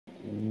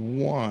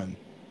one.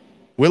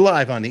 We're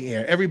live on the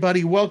air.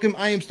 Everybody, welcome.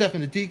 I am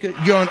Stefan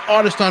Adika. You're an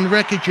artist on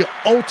record, your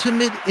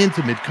ultimate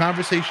intimate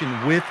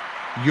conversation with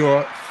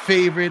your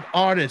favorite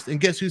artist.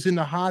 And guess who's in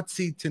the hot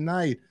seat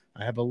tonight?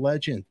 I have a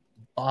legend,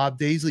 Bob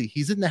Daisley.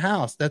 He's in the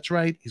house. That's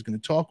right. He's going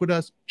to talk with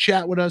us,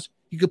 chat with us.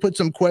 You could put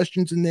some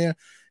questions in there.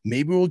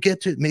 Maybe we'll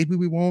get to it. Maybe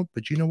we won't.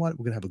 But you know what?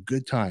 We're going to have a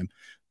good time.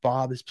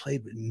 Bob has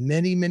played with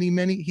many, many,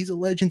 many. He's a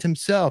legend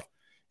himself.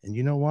 And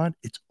you know what?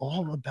 It's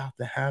all about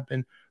to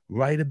happen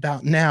right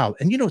about now.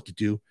 And you know what to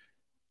do.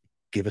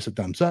 Give us a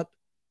thumbs up.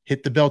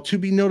 Hit the bell to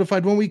be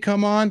notified when we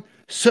come on.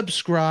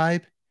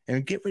 Subscribe.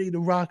 And get ready to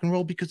rock and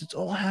roll because it's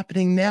all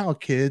happening now,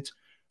 kids,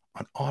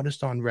 on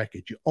Artist on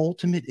Record, your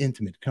ultimate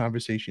intimate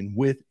conversation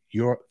with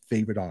your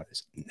favorite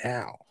artist.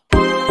 Now.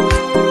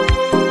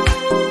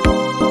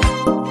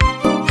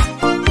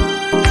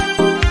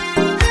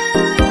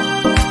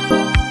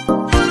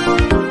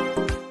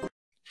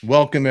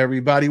 Welcome,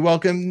 everybody.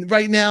 Welcome.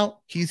 Right now,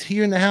 he's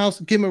here in the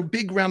house. Give him a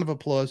big round of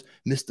applause.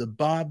 Mr.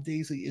 Bob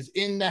Daisley is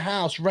in the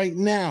house right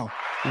now.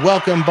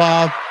 Welcome,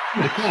 Bob.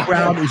 The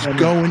crowd is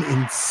going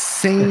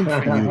insane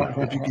for you.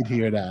 If you could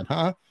hear that,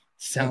 huh?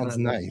 Sounds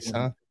nice,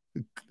 huh?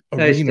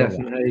 Hey,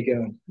 Stefan, how you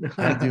going?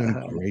 I'm doing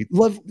great.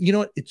 Love, you know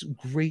what? It's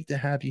great to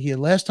have you here.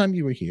 Last time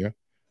you were here,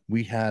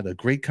 we had a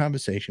great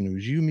conversation. It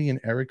was you, me, and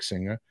Eric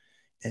Singer.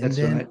 And That's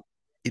then right.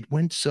 It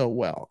went so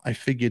well. I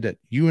figured that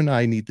you and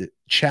I need to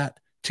chat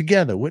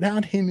together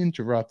without him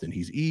interrupting.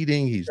 He's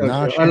eating, he's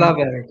not. I love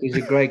Eric. He's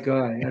a great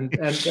guy. And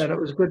it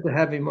was good to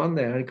have him on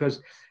there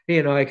because he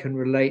and I can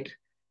relate,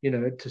 you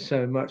know, to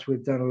so much.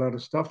 We've done a lot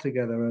of stuff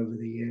together over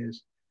the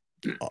years.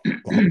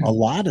 A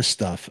lot of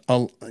stuff.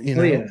 You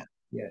know,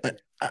 yeah.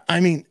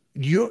 I mean,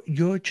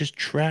 your just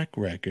track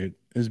record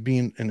as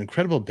being an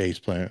incredible bass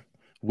player,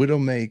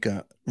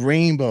 Widowmaker,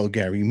 Rainbow,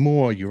 Gary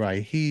Moore,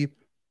 Uriah Heep,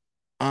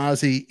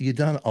 Ozzy. You've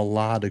done a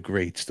lot of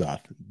great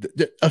stuff.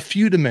 A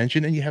few to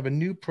mention, and you have a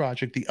new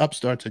project, the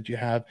Upstarts, that you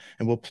have,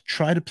 and we'll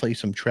try to play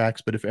some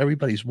tracks. But if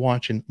everybody's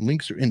watching,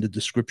 links are in the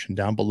description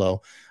down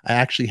below. I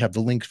actually have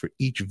the links for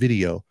each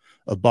video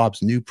of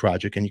Bob's new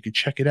project, and you can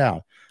check it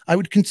out. I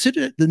would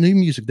consider the new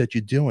music that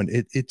you're doing.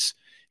 It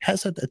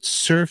has that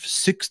surf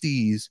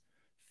 60s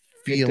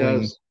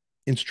feeling,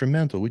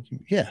 instrumental.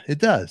 Yeah, it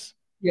does.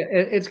 Yeah,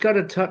 it's got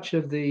a touch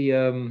of the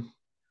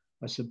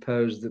I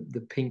suppose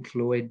the Pink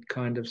Floyd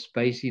kind of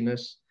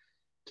spaciness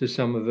to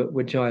some of it,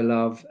 which I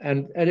love.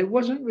 And it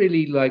wasn't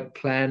really like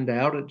planned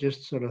out. It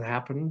just sort of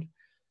happened.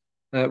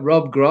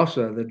 Rob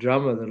Grosser, the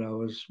drummer that I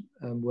was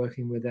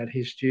working with at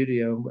his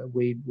studio,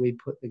 we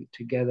put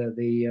together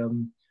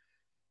the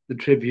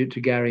tribute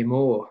to Gary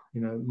Moore, you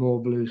know, More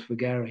Blues for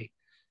Gary.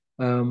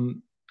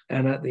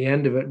 And at the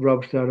end of it,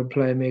 Rob started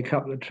playing me a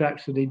couple of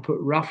tracks that he'd put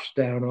roughs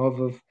down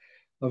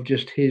of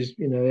just his,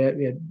 you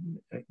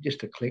know,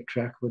 just a click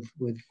track with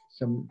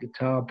some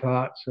guitar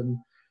parts and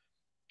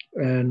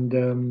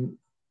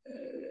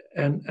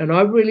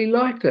I really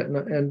liked it.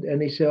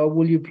 And he said, "Oh,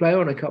 will you play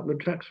on a couple of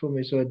tracks for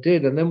me?" So I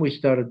did, and then we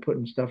started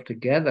putting stuff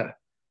together,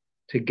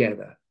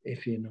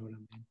 if you know what I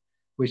mean.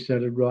 We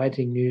started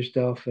writing new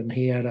stuff, and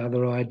he had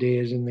other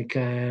ideas in the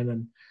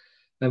can,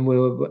 and we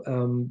were,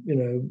 you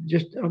know,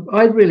 just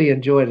I really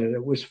enjoyed it.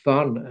 It was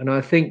fun, and I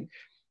think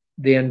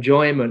the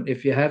enjoyment,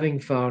 if you're having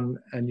fun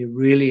and you're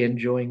really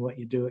enjoying what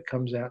you do, it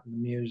comes out in the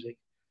music.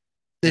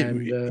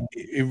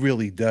 It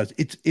really does.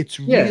 It's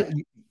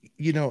really,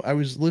 you know, I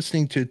was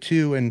listening to it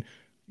too, and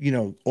you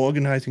know,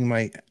 organizing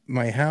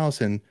my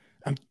house, and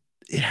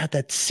it had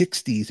that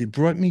 60s. It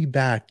brought me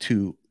back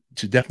to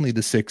definitely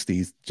the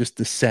 60s. Just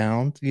the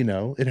sound, you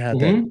know, it had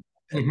that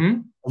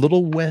a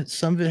little west.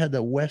 Some of it had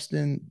that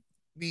Western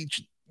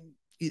beach,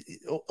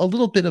 a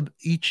little bit of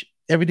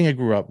everything I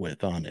grew up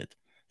with on it.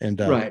 And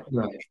right.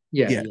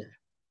 Yeah.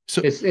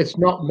 So it's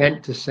not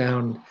meant to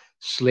sound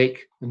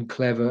slick and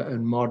clever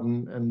and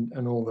modern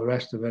and all the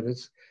rest of it.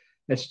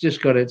 It's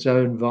just got its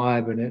own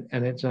vibe in it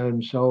and its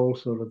own soul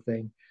sort of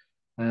thing,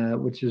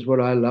 which is what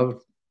I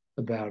loved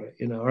about it.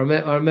 You know,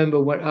 I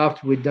remember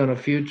after we'd done a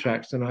few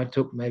tracks, and I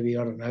took maybe,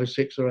 I don't know,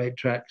 6 or 8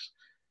 tracks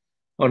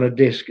on a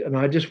disc, and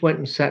I just went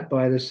and sat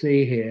by the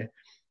sea here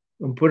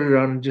and put it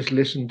on and just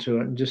listened to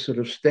it and just sort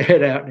of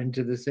stared out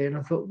into the sea, and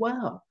I thought,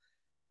 wow,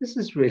 this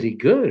is really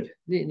good.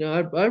 You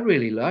know, I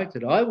really liked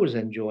it. I was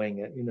enjoying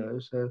it, you know,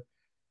 so.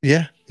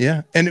 Yeah.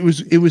 And it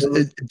was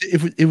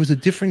a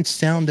different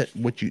sound that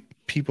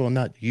people are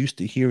not used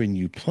to hearing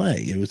you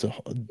play.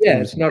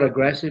 It's not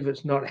aggressive,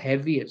 it's not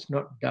heavy, it's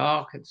not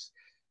dark, it's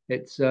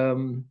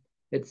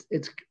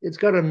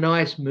got a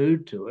nice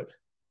mood to it.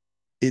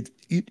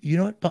 You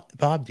know what,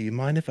 Bob, do you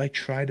mind if I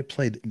try to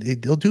play?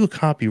 They'll do a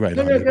copyright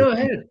on it. Go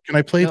ahead. Can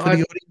I play it for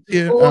the audience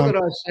here? The 4 that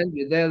I send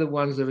you, they're the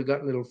ones that have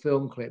got little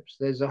film clips.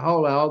 There's a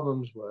whole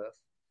album's worth.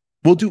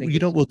 We'll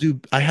do.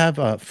 I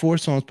have 4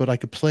 songs, but I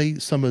could play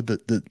some of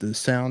the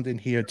sound in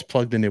here. It's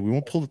plugged in there. We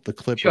won't pull up the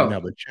clip right now,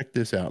 but check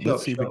this out.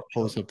 Let's see if we can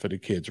pull this up for the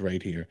kids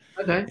right here.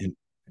 Okay.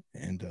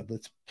 And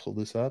let's pull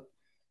this up.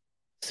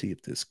 See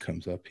if this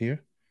comes up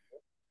here.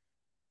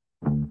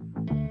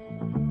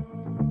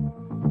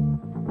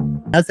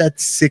 has that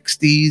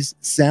 60s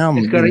sound.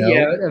 It's got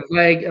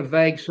a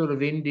vague sort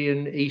of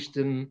Indian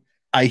Eastern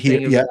I hear,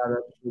 thing yeah. about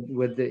it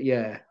with the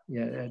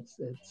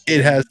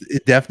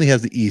It definitely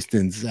has the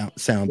Eastern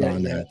sound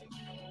on yeah, that.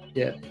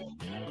 yeah.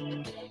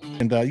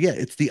 And yeah,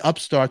 it's the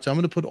Upstarts. I'm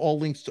going to put all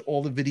links to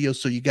all the videos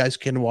so you guys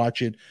can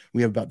watch it.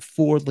 We have about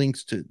 4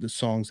 links to the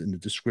songs in the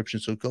description,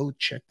 so go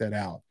check that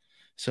out.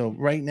 So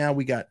right now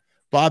we got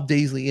Bob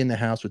Daisley in the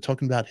house. We're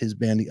talking about his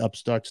band, the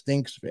Upstarts.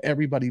 Thanks for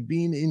everybody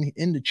being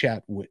in the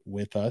chat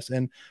with us,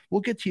 and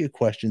we'll get to your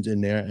questions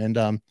in there. And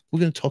we're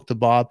going to talk to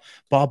Bob.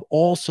 Bob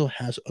also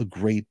has a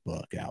great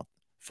book out,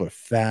 For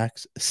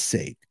Facts'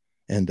 Sake,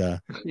 and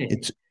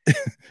it's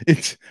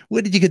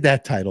where did you get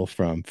that title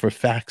from? For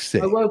Facts'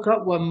 Sake. I woke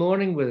up one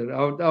morning with it.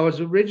 I was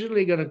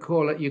originally going to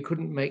call it "You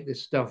Couldn't Make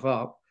This Stuff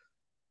Up,"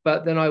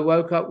 but then I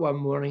woke up one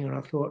morning and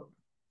I thought,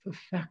 for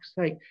fuck's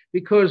sake,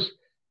 because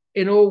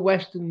in all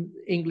Western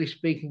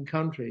English-speaking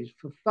countries,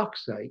 for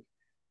fuck's sake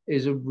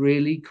is a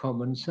really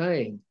common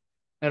saying,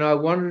 and I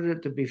wanted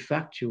it to be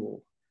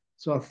factual.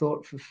 So I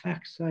thought, for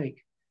fuck's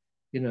sake,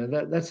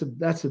 that's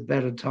a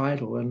better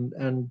title,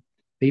 and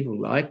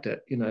people liked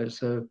it,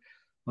 so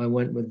I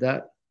went with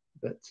that.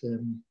 But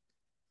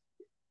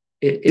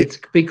it's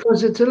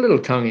because it's a little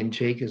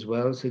tongue-in-cheek as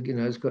well, so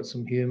it's got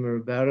some humor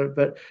about it,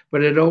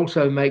 but it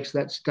also makes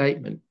that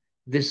statement: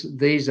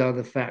 these are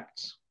the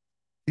facts.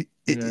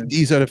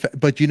 These are the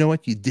but you know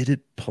what, you did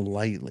it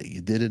politely, you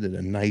did it in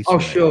a nice way.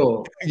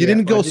 Sure. You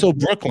didn't go so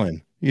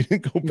Brooklyn. You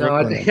didn't go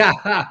Brooklyn. Yeah,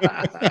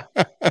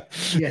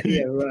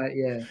 right,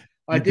 yeah.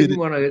 I didn't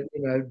want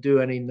to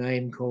do any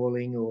name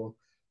calling or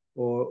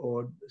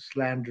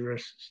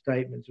slanderous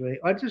statements.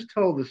 I just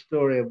told the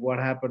story of what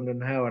happened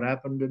and how it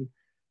happened,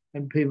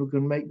 and people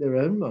can make their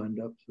own mind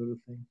up, sort of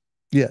thing.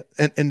 Yeah,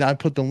 and I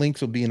put the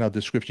links will be in our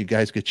description. You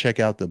guys could check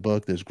out the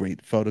book. There's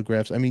great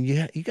photographs. I mean,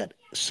 you got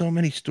so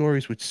many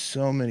stories with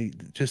so many,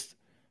 just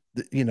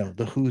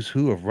the who's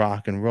who of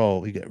rock and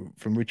roll. You got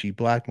from Richie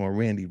Blackmore,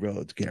 Randy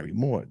Rhoads, Gary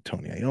Moore,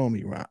 Tony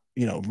Iommi,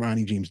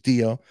 Ronnie James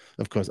Dio,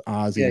 of course,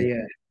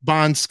 Ozzy,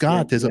 Bon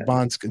Scott. There's a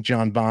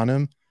John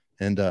Bonham,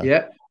 and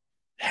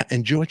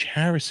and George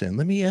Harrison.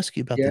 Let me ask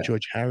you about the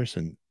George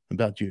Harrison,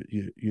 about you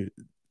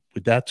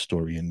with that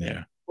story in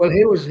there. Well,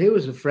 he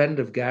was a friend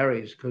of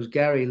Gary's, because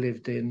Gary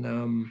lived in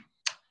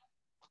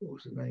what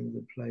was the name of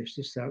the place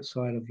just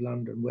outside of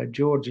London, where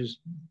George's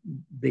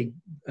big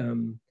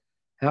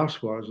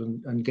house was,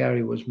 and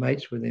Gary was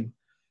mates with him.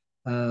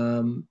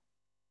 I'll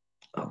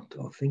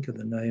think of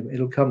the name;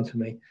 it'll come to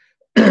me.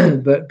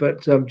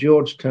 but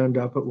George turned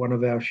up at one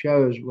of our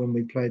shows when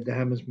we played the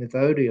Hammersmith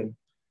Odeon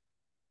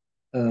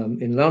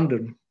in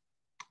London.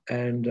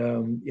 And,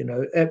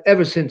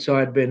 ever since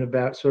I'd been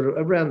about sort of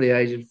around the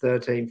age of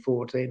 13,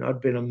 14,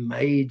 I'd been a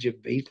major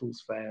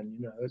Beatles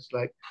fan. It's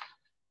like,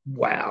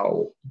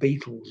 wow,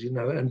 Beatles,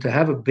 and to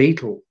have a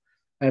Beatle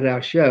at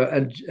our show.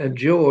 And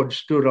George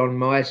stood on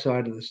my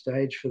side of the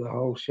stage for the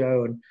whole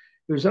show. And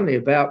it was only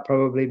about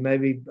probably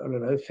maybe, I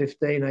don't know,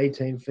 15,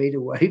 18 feet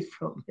away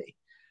from me.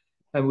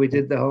 And we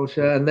did the whole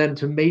show. And then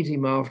to meet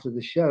him after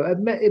the show,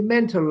 it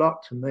meant a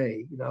lot to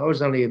me. I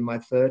was only in my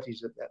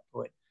 30s at that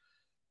point.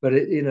 But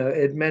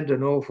it meant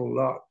an awful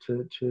lot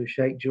to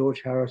shake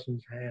George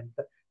Harrison's hand.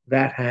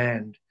 That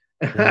hand,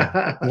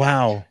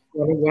 wow,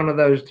 one of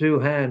those two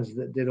hands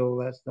that did all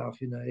that stuff.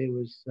 He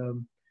was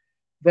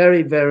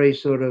very, very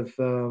sort of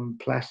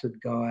placid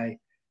guy,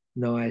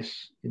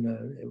 nice.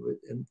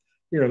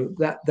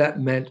 That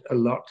meant a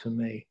lot to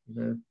me.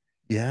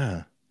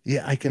 Yeah,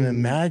 I can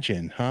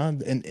imagine, huh?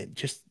 And it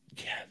just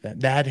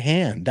that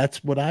hand.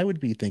 That's what I would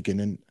be thinking,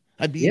 and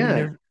I'd be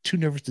too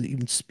nervous to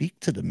even speak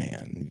to the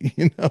man,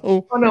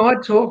 Oh no, I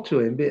talked to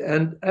him,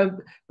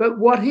 but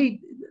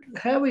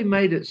how he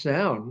made it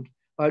sound,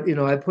 I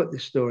put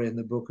this story in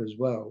the book as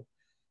well,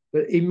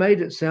 but he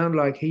made it sound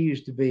like he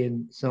used to be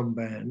in some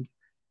band,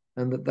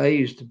 and that they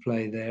used to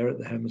play there at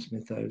the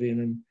Hammersmith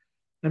Odeon,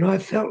 and I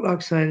felt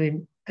like saying to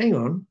him, "Hang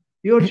on,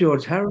 you're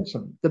George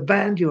Harrison. The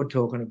band you're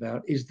talking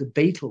about is the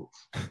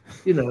Beatles.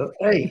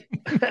 Hey."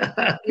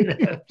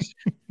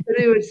 But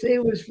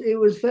it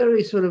was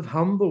very sort of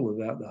humble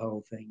about the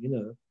whole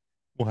thing,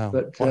 Wow.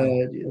 But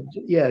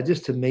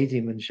just to meet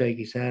him and shake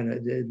his hand,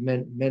 it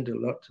meant a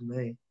lot to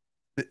me.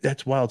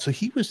 That's wild. So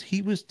he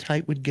was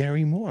tight with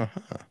Gary Moore,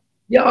 huh?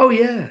 Yeah. Oh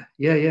yeah.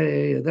 Yeah.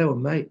 They were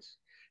mates.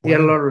 He had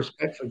a lot of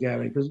respect for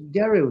Gary, because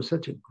Gary was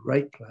such a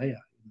great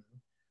player.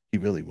 He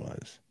really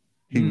was.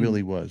 He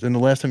really was. And the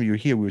last time you were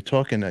here, we were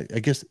talking. I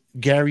guess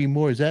Gary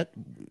Moore, is that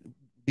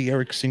the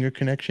Eric Singer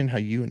connection? How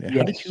did you and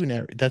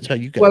Eric? That's how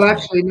you guys. Well,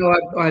 actually, no.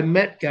 I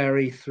met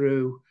Gary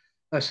through.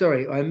 I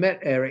met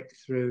Eric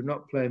through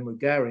not playing with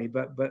Gary,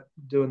 but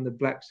doing the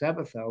Black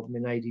Sabbath album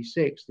in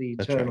 '86, The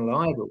Eternal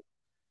Idol,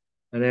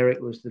 and Eric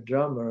was the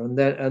drummer. And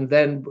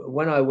then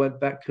when I went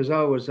back, because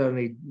I was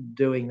only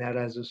doing that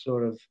as a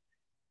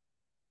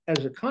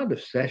kind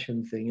of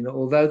session thing,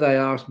 although they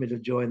asked me to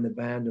join the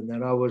band, and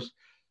then I was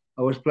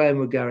playing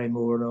with Gary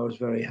Moore, and I was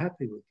very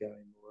happy with Gary Moore.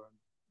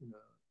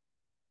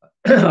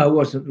 I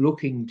wasn't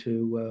looking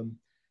to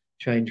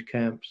change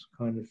camps,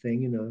 kind of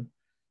thing,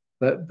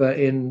 but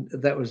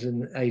that was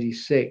in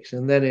 '86,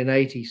 and then in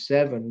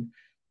 '87,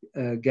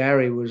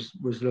 Gary was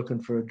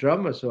looking for a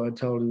drummer, so I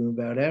told him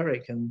about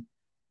Eric, and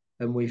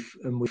we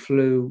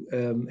flew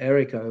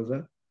Eric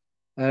over,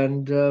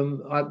 and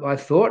I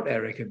thought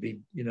Eric would be,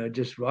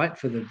 just right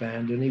for the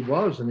band, and he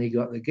was, and he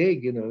got the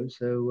gig,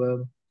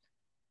 so.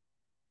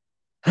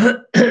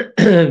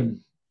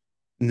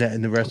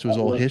 And the rest was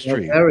all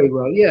history. Very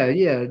well, yeah.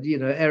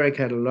 Eric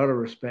had a lot of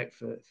respect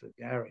for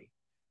Gary,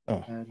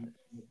 Oh, and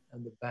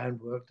the band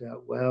worked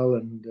out well,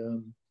 and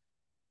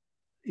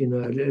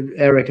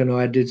Eric and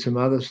I did some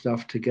other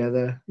stuff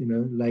together,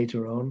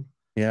 later on.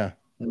 yeah.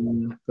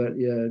 But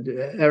yeah,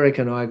 Eric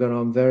and I got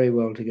on very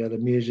well together,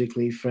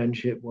 musically,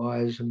 friendship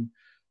wise, and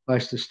I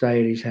used to stay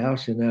at his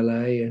house in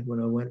LA when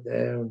I went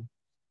there,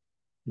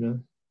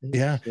 and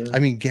Yeah, I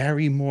mean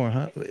Gary Moore,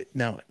 huh?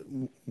 Now,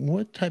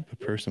 what type of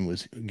person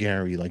was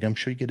Gary? Like, I'm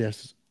sure you get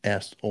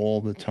asked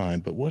all the time,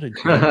 but what a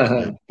great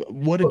player.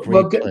 What a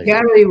great player.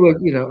 Gary was,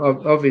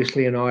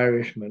 obviously an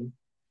Irishman,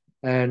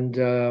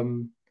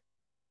 and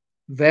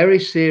very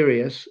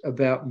serious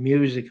about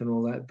music and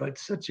all that, but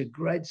such a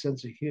great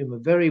sense of humor,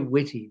 very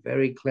witty,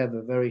 very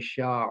clever, very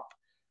sharp,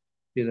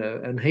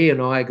 and he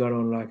and I got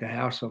on like a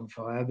house on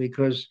fire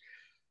because,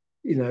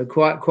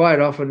 quite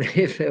often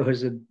if there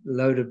was a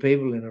load of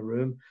people in a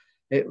room,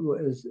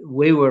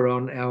 we were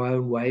on our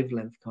own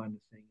wavelength kind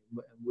of thing.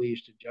 We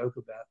used to joke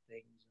about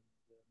things.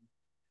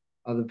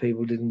 Other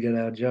people didn't get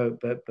our joke,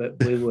 but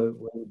we were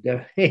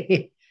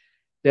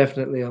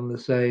definitely on the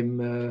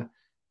same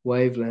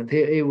wavelength.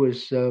 He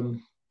was, a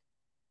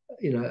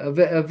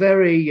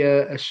very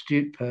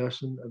astute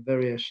person, a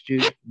very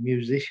astute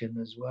musician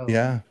as well.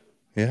 Yeah,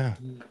 yeah.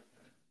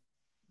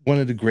 One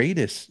of the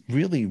greatest,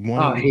 really. He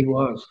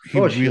was. He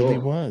really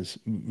was.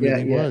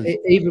 Really was.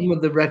 Even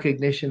with the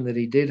recognition that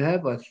he did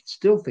have, I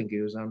still think he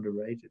was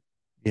underrated.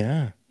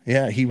 Yeah,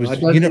 yeah. He was. I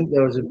don't think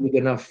there was a big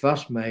enough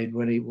fuss made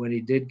when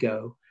he did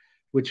go,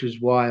 which was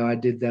why I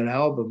did that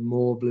album,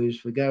 More Blues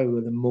for Gary,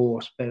 with the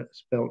More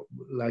spelt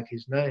like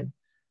his name,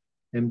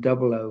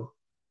 MOORE,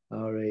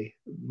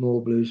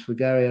 More Blues for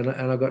Gary, and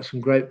I got some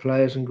great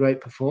players and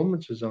great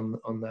performances on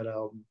that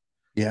album.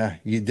 Yeah,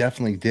 you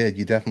definitely did.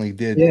 You definitely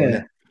did.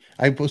 Yeah.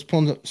 I was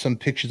pulling up some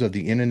pictures of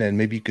the internet.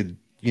 Maybe you could,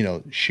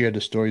 share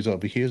the stories of.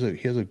 But here's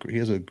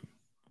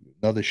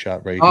another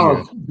shot right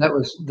here.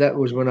 That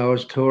was when I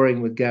was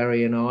touring with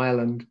Gary in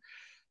Ireland,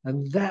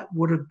 and that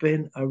would have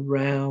been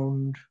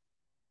around,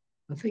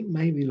 I think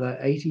maybe like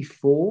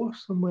 '84,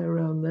 somewhere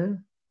around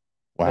there.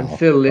 Wow. And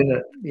Phil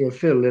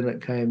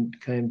Lynott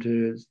came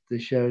to the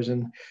shows,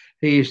 and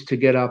he used to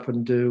get up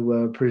and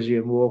do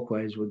Parisian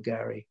Walkways with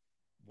Gary.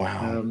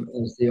 Wow.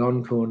 As the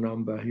encore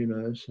number,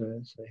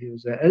 so he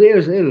was there. And he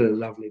was a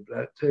lovely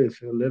bloke too,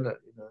 Phil Lynott,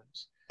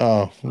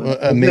 Oh,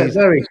 amazing.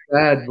 Very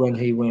sad when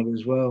he went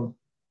as well.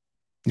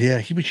 Yeah,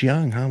 he was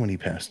young, huh, when he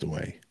passed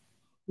away.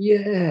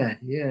 Yeah.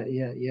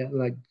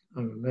 Like,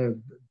 I don't know.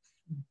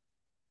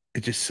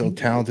 It's just so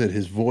talented.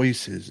 His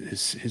voice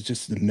is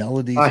just the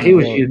melodies. He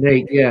was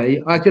unique. Yeah,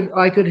 I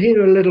could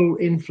hear a little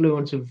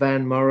influence of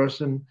Van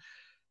Morrison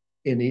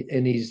in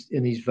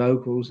his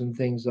vocals and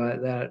things like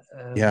that.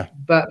 Yeah.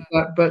 But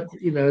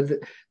the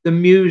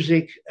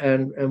music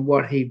and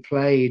what he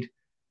played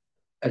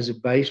as a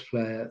bass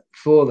player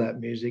for that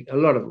music, a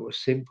lot of it was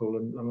simple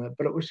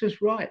but it was just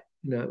right.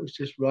 It was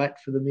just right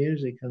for the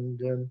music,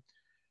 and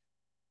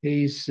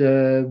he's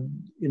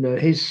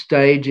his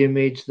stage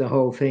image, the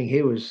whole thing.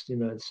 He was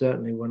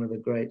certainly one of the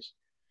greats.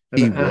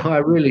 And I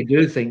really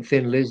do think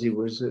Thin Lizzy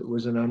was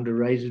an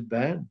underrated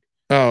band.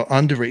 Oh,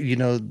 underrated.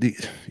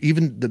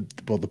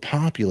 The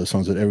popular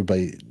songs that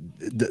everybody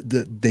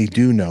they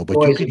do know, but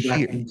you could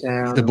hear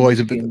the Boys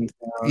of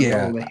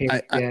yeah.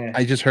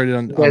 I just heard it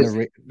on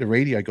the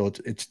radio. I go,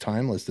 it's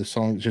timeless. The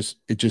song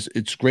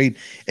it's great,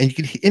 and you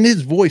can in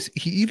his voice.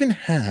 He even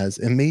has,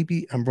 and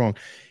maybe I'm wrong.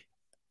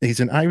 He's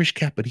an Irish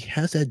cat, but he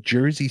has that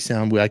Jersey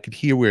sound where I could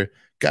hear where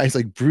guys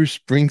like Bruce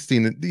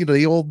Springsteen,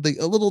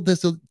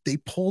 they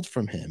pulled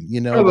from him.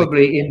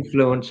 Probably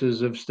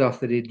influences of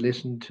stuff that he'd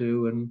listened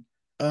to and.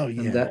 Oh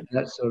yeah, and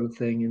that sort of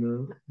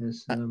thing,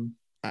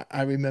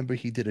 I remember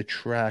he did a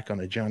track on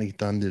a Johnny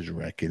Thunders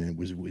record, and it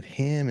was with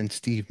him and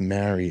Steve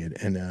Marriott,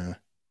 and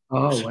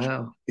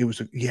wow, it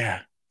was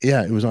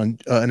it was on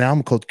an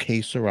album called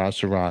Que Sera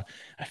Sera.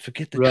 I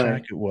forget the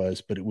track it was,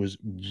 but it was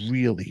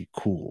really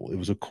cool. It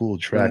was a cool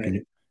track,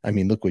 and I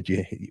mean, look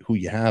who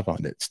you have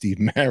on it, Steve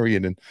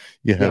Marriott, and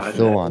you have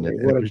Phil on it.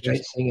 What a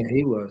great singer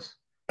he was.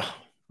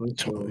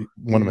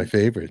 One of my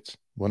favorites.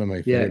 One of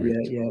my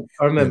favorites. Yeah.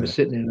 I remember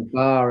sitting in a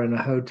bar in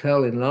a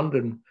hotel in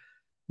London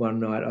one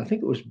night. I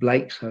think it was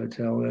Blake's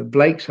Hotel.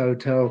 Blake's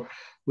Hotel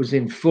was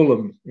in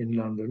Fulham in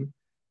London,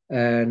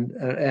 and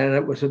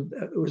it was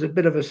a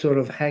bit of a sort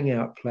of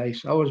hangout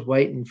place. I was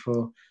waiting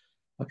for,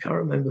 I can't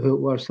remember who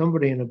it was,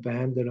 somebody in a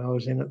band that I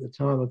was in at the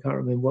time. I can't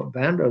remember what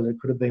band it was. It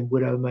could have been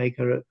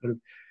Widowmaker, it could have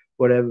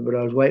whatever, but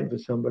I was waiting for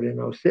somebody, and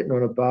I was sitting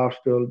on a bar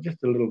stool,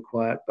 just a little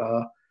quiet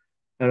bar.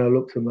 And I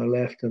looked to my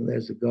left, and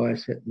there's a guy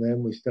sitting there,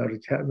 and we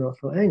started chatting. I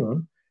thought, hang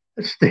on,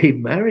 that's Steve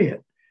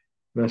Marriott.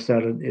 And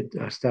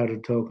I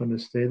started talking to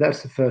Steve.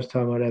 That's the first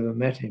time I'd ever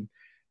met him.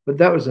 But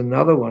that was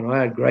another one. I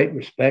had great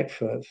respect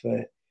for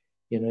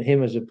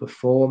him as a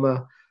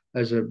performer,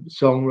 as a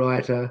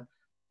songwriter,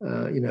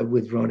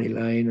 with Ronnie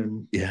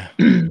Lane Yeah.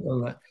 and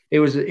all that. It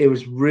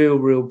was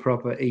real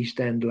proper East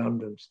End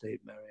London, Steve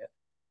Marriott.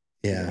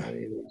 Yeah.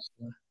 It was.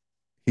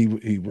 He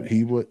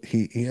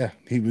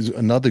was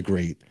another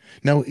great.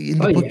 Now in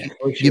the Oh book, yeah,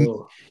 for you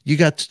sure. you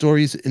got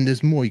stories, and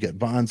there's more. You got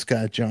Bon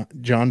Scott,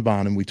 John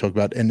Bonham, we talk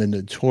about, and the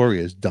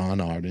notorious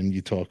Don Arden.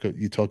 You talk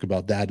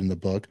about that in the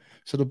book.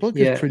 So the book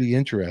is Yeah, pretty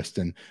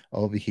interesting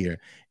over here.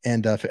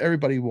 And for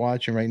everybody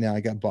watching right now, I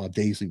got Bob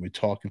Daisley. We're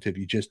talking to, if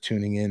you're just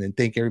tuning in, and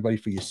thank everybody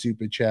for your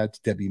super chats.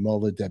 Debbie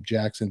Muller, Deb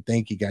Jackson,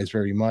 thank you guys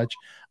very much.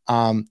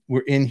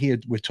 We're in here.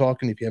 We're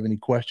talking. If you have any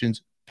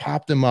questions,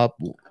 pop them up.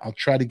 I'll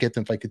try to get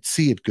them if I could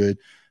see it good.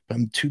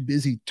 I'm too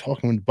busy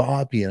talking with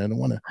Bobby, and I don't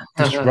want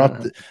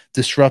to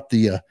disrupt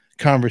the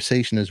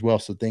conversation as well.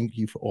 So thank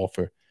you for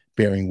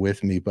bearing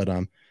with me. But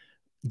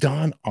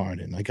Don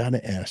Arden, I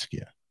gotta ask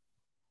you,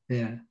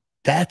 yeah.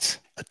 that's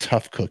a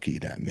tough cookie,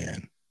 that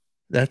man.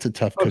 That's a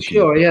tough Oh, cookie.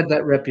 sure. He had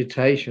that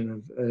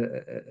reputation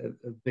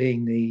of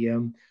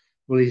being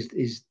well,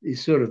 his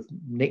sort of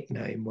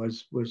nickname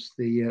was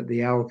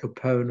the Al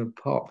Capone of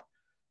pop,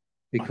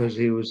 because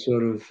he was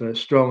sort of a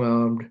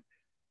strong-armed,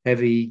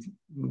 heavy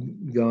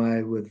guy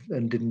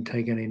and didn't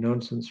take any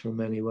nonsense from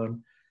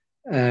anyone.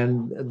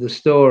 And the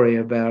story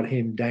about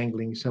him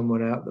dangling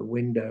someone out the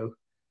window,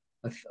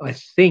 I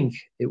think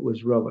it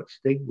was Robert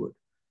Stigwood.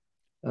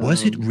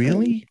 Was it And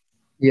really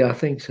yeah, I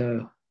think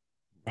so.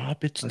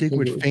 Robert I think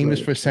Stigwood, it was famous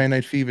Robert for Stigwood.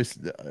 Cyanide Fever,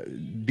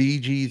 Bee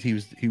Gees?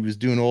 He was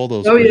doing all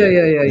those Oh for yeah, you.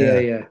 yeah, yeah, yeah, Yeah.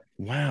 yeah.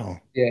 Wow.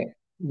 Yeah,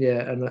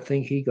 yeah, and I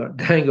think he got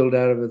dangled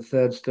out of a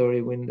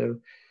third-story window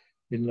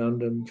in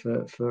London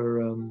for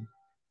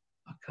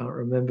I can't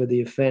remember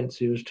the offence.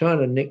 He was trying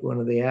to nick one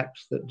of the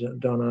acts that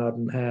Don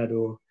Arden had,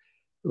 or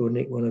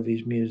nick one of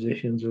his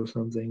musicians or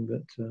something.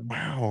 But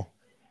Wow.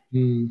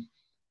 hmm.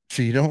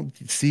 So you don't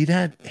see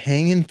that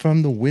hanging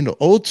from the window.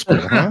 Old school,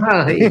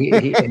 huh? he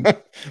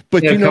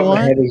But had you a know couple of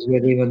what? heavies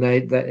with him, and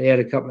he had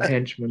a couple of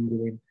henchmen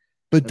with him,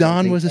 But and I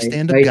Don think was a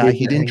stand-up they guy. He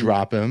didn't didn't hang.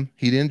 drop him.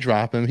 He didn't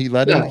drop him. He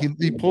let him. No,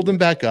 He pulled him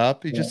back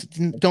up. He yeah, just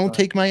didn't, that's don't right.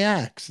 take my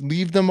axe.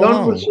 Leave them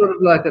Don was alone. sort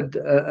of like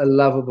a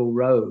lovable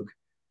rogue.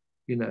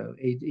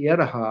 He had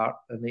a heart,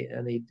 and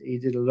he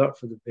did a lot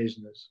for the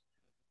business.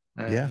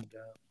 Yeah,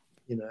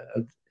 And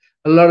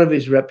a lot of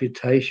his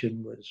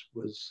reputation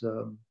was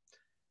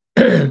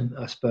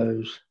I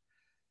suppose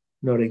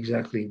not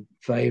exactly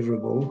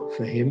favourable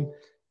for him,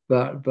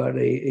 but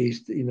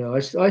he's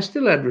I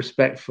still had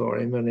respect for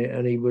him,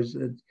 and he was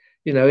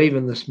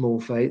even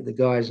the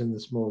guys in the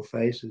small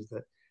faces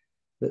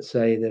that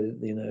say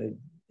that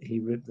he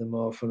ripped them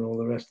off and all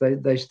the rest,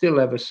 they still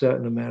have a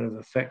certain amount of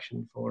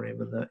affection for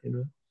him, and that.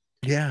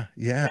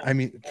 yeah. I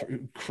mean,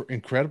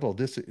 incredible.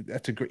 That's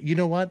a great. You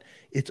know what?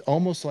 It's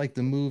almost like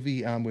the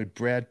movie with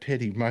Brad Pitt.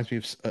 He reminds me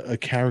of a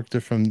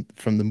character from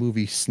the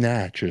movie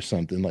Snatch or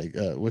something like.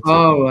 What's it?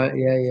 Oh right,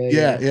 yeah, yeah,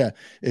 Yeah, yeah,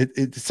 yeah.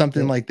 It's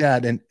something yeah. like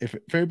that. And if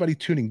for everybody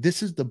tuning,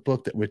 this is the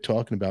book that we're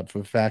talking about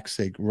for fact's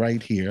sake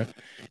right here.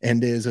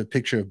 And there's a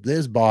picture of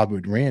there's Bob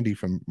with Randy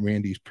from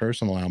Randy's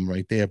personal album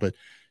right there. But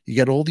you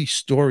got all these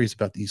stories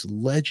about these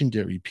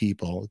legendary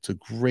people. It's a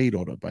great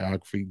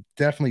autobiography.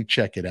 Definitely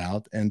check it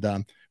out. And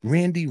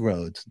Randy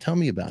Rhoads, tell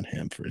me about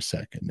him for a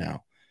second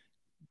now.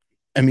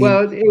 I mean,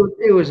 Well,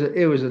 it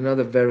was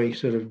another very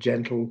sort of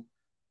gentle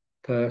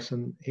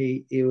person.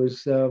 He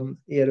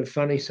had a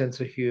funny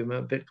sense of humor,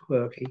 a bit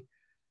quirky.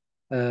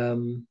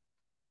 Um,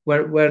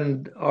 when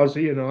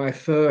Ozzy and I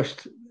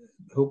first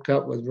hooked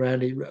up with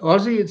Randy,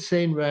 Ozzy had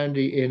seen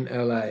Randy in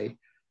LA,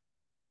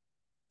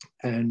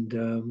 and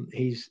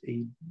he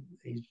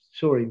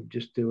saw him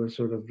just do a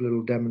sort of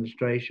little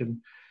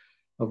demonstration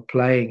of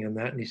playing and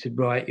that, and he said,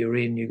 "Right, you're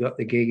in. You got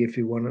the gig if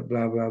you want it."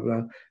 Blah blah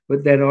blah.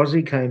 But then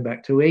Ozzy came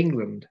back to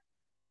England,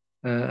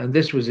 and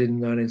this was in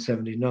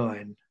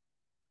 1979,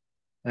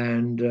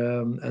 and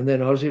then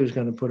Ozzy was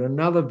going to put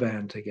another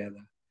band together,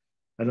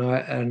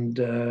 and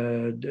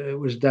it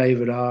was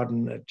David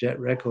Arden at Jet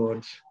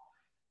Records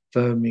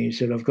phoned me. He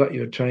said, "I've got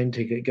you a train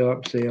ticket. Go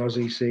up, see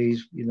Ozzy, see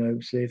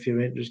if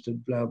you're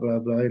interested." Blah blah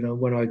blah.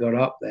 When I got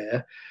up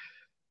there,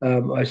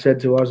 I said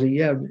to Ozzy,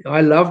 "Yeah,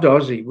 I loved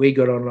Ozzy. We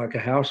got on like a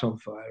house on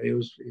fire. It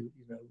was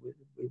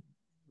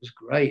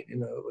great. It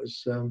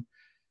was."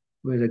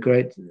 We had a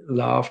great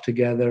laugh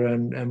together,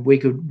 and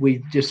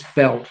we just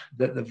felt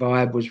that the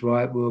vibe was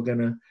right. We were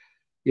gonna,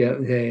 yeah,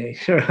 there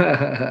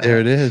yeah,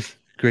 it is.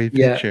 Great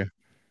yeah, picture.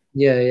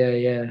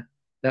 yeah.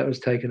 That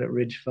was taken at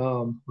Ridge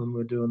Farm when we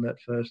were doing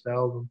that first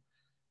album.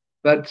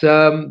 But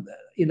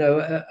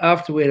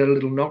after we had a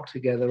little knock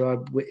together,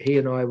 he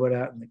and I went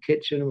out in the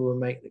kitchen. We were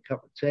making a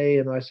cup of tea,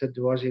 and I said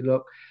to Ozzy,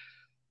 "Look,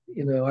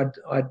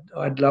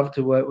 I'd love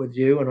to work with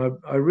you, and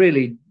I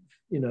really,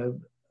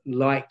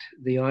 liked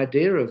the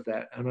idea of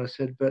that." And I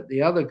said, "But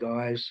the other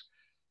guys,"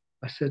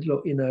 I said,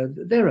 "Look,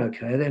 they're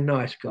okay. They're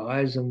nice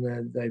guys, and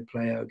they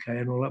play okay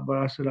and all that. But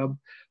I said, I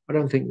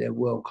don't think they're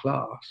world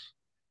class."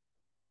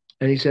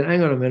 And he said,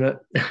 hang on a minute.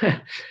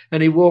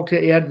 And he walked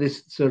in. He had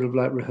this sort of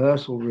like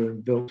rehearsal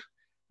room built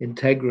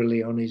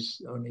integrally on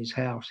his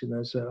house, you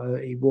know. So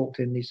he walked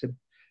in and he said,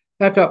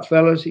 back up,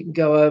 fellas, you can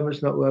go home,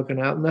 it's not working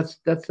out. And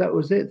that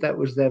was it. That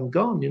was them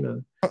gone, you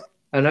know.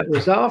 And it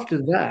was after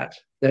that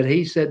that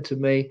he said to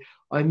me,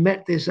 I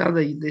met this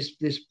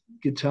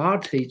guitar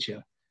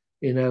teacher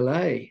in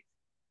LA.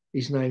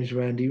 His name's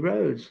Randy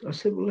Rhoads. I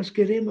said, well, let's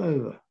get him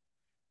over.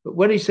 But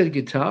when he said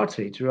guitar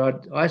teacher,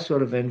 I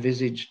sort of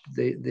envisaged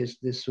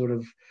this sort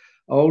of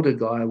older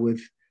guy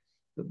with,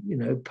 you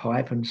know,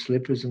 pipe and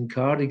slippers and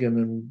cardigan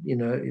and, you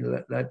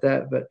know like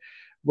that. But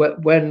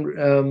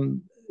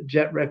when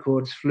Jet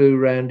Records flew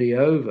Randy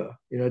over,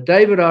 you know,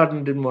 David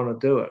Arden didn't want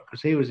to do it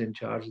because he was in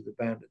charge of the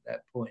band at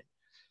that point,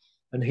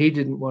 and he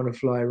didn't want to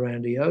fly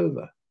Randy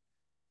over.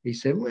 He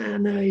said, well,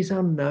 no, he's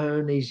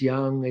unknown, he's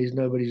young,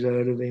 nobody's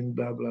heard of him,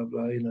 blah, blah,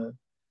 blah, you know.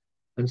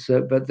 And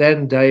so, but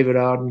then David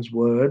Arden's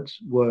words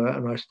were,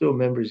 and I still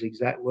remember his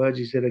exact words,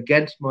 he said,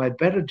 against my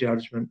better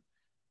judgment,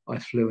 I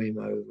flew him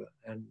over.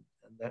 And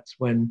that's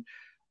when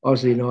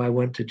Ozzy and I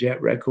went to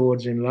Jet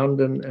Records in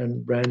London,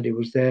 and Randy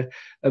was there.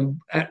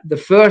 And at the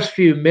first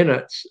few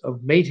minutes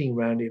of meeting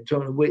Randy,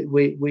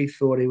 we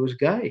thought he was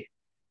gay.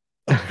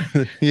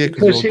 Yeah,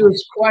 because he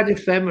was quite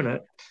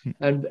effeminate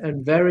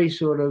and very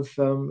sort of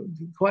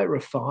quite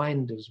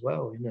refined as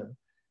well, you know.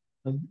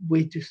 And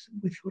we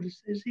thought,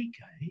 is he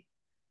gay?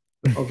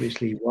 But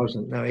obviously he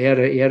wasn't. No, he had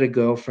a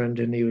girlfriend,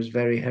 and he was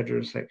very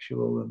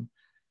heterosexual.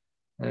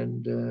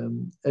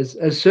 And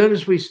as soon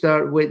as we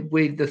started,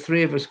 we the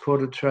three of us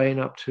caught a train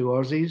up to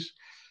OZZ's,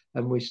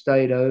 and we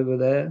stayed over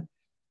there,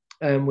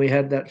 and we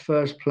had that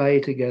first play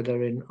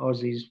together in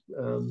Ozzy's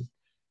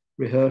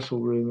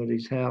rehearsal room at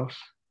his house.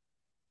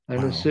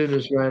 And as soon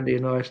as Randy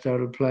and I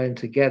started playing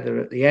together,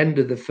 at the end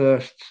of the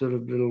first sort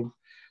of little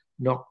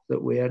knock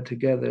that we had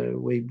together,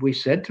 we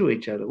said to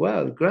each other,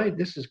 wow, great,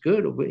 this is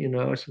good. You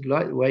know, I said,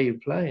 like the way you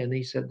play. And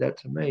he said that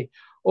to me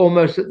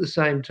almost at the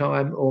same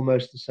time,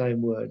 almost the same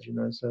words, you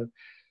know. So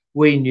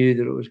we knew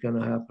that it was going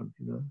to happen,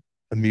 you know.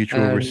 A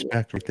mutual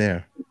respect right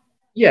there.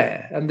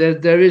 Yeah. And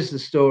there is the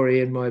story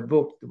in my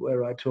book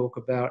where I talk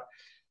about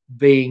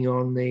being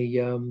on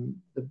the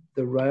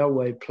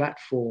railway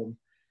platform.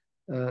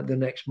 The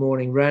next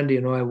morning, Randy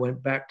and I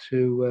went back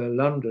to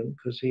London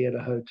because he had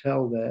a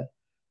hotel there,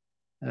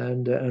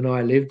 and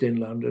I lived in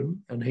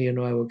London, and he and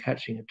I were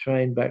catching a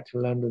train back to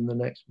London the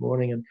next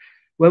morning. And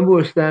when we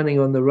were standing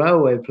on the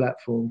railway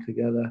platform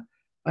together,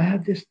 I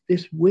had this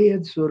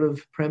weird sort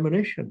of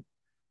premonition.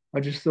 I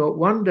just thought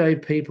one day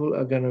people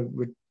are going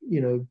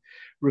to,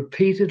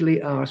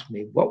 repeatedly ask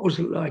me, what was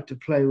it like to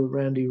play with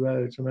Randy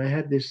Rhoads? And I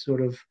had this sort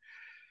of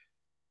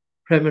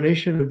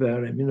premonition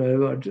about him.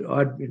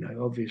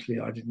 Obviously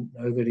I didn't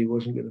know that he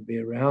wasn't going to be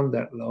around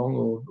that long,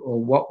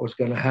 or what was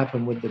going to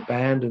happen with the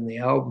band and the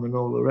album and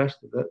all the rest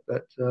of it.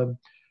 But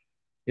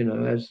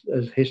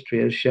as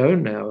history has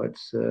shown now,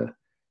 it's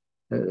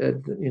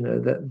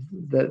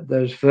that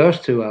those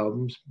first two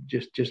albums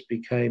just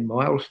became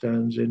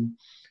milestones in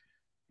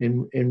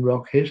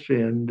rock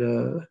history, and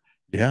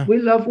we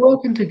love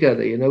working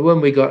together. You know,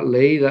 when we got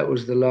Lee, that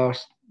was the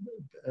last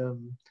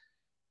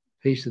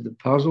piece of the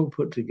puzzle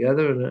put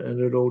together,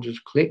 and it all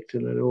just clicked,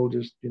 and it all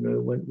just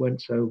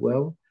went so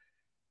well.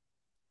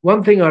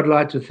 One thing I'd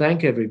like to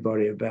thank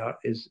everybody about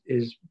is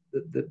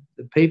the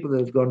people that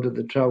have gone to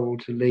the trouble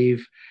to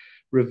leave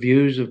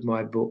reviews of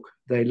my book.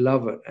 They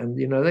love it, and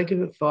they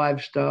give it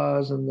 5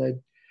 stars, and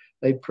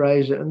they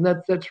praise it, and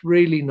that's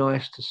really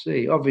nice to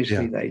see.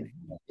 Obviously,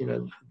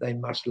 they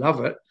must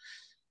love it,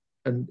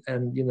 and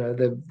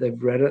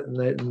they've read it,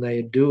 and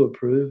they do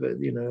approve it.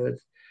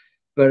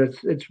 But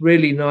it's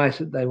really nice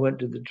that they went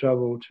to the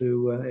trouble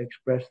to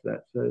express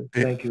that. So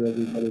thank you,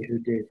 everybody who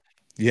did.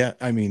 Yeah,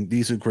 I mean,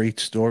 these are great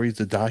stories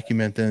to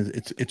document, and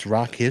it's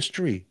rock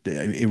history.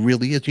 It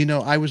really is.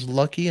 I was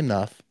lucky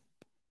enough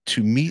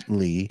to meet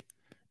Lee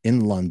in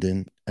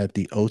London at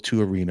the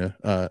O2 Arena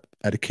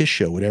at a Kiss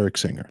show with Eric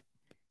Singer.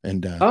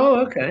 And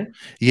okay.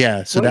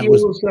 Yeah, so what that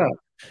was that?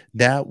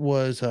 That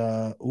was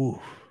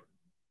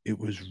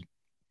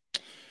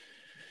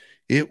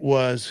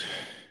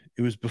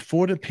it was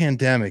before the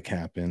pandemic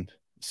happened.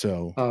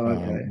 So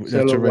okay.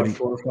 That's already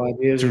 4 or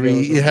 5 years ago.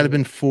 It had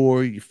been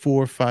 4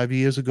 or 5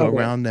 years ago,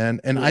 around then.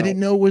 And I didn't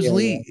know it was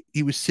Lee. Yeah.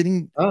 He was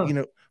sitting,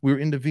 we were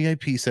in the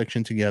VIP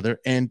section together,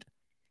 and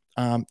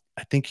I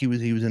think he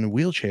was in a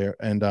wheelchair,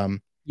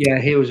 and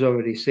he was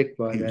already sick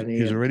by then.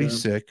 He was already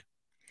sick.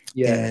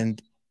 Yeah.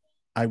 And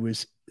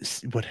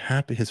what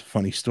happened is a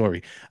funny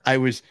story. I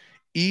was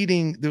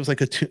eating, there was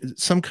like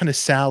some kind of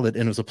salad,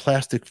 and it was a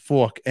plastic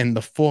fork, and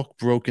the fork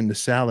broke in the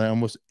salad. I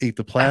almost ate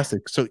the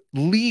plastic. So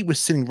Lee was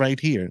sitting right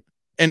here,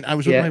 and I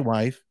was with my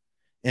wife,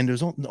 and there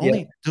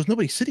was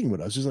nobody sitting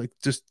with us. There's like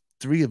just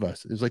 3 of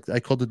us. It was like,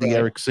 I called it the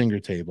Eric Singer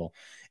table.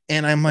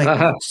 And I'm like,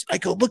 I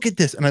go, look at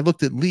this. And I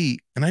looked at Lee,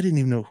 and I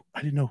didn't know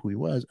who he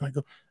was.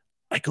 And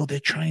I go, they're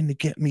trying to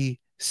get me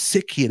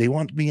sick here. They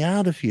want me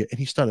out of here. And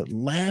he started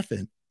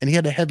laughing, and he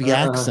had a heavy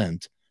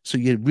accent. So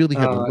you really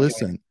had to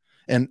listen.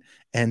 And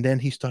then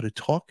he started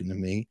talking to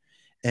me,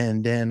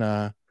 and then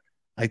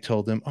I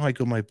told him, oh, I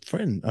go, my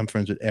friend, I'm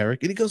friends with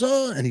Eric. And he goes,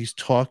 oh, and he's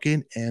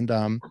talking.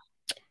 And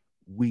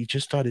we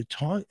just started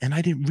talking. And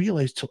I didn't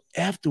realize till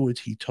afterwards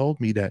he told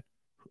me that,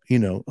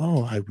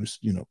 oh, I was,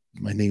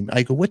 my name.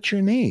 I go, what's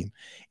your name?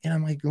 And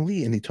I'm like,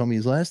 Lee. And he told me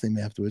his last name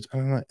afterwards.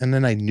 And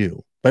then I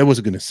knew, but I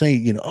wasn't going to say,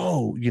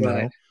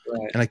 Right,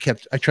 right. and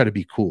I try to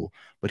be cool,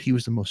 but he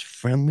was the most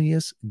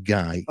friendliest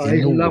guy Oh, in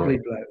he's the a lovely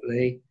world. bloke,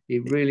 Lee. He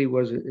really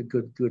was a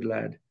good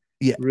lad.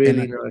 Yeah.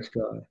 Really nice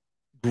guy.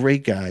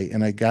 Great guy.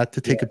 And I got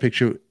to take Yeah. a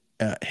picture,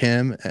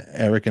 him,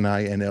 Eric, and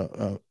I, and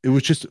it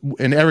was just,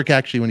 and Eric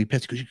actually, when he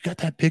passed, he goes, you got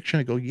that picture?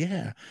 I go,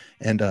 yeah.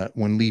 And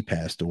when Lee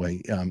passed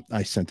away,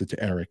 I sent it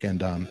to Eric,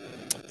 and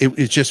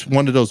it's just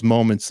one of those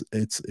moments.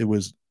 It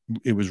was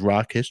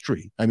rock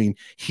history. I mean,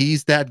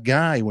 he's that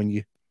guy when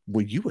you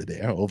were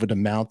there over the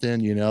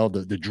mountain,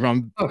 the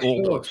drum, Oh, all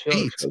sure, those sure,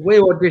 beats. sure. We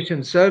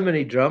auditioned so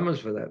many drummers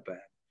for that band.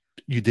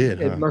 You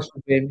did, It huh? must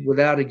have been,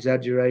 without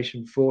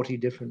exaggeration, 40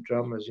 different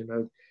drummers.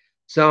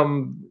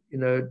 Some,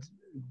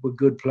 were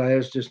good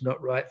players, just not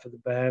right for the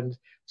band.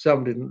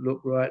 Some didn't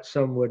look right.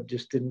 Some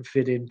just didn't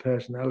fit in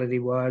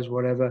personality-wise,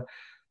 whatever.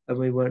 And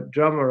we went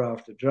drummer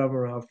after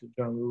drummer after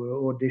drummer. We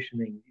were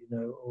auditioning,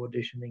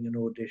 auditioning and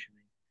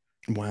auditioning.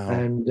 Wow.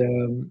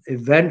 And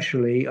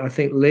eventually, I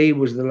think Lee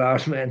was the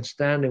last man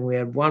standing. We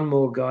had one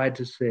more guy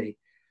to see,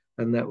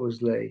 and that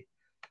was Lee.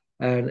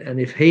 And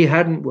if he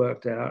hadn't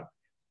worked out,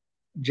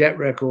 Jet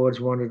Records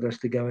wanted us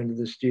to go into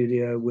the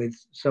studio with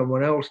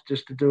someone else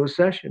just to do a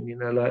session,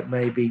 like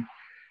maybe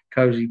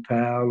Cozy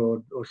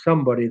Powell or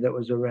somebody that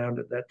was around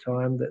at that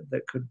time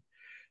that could.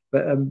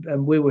 But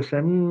and we were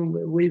saying,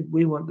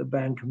 we want the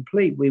band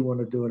complete. We want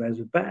to do it as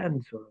a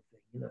band, sort of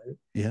thing.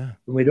 Yeah.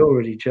 And we'd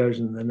already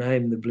chosen the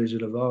name, the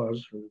Blizzard of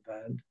Oz, for the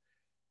band,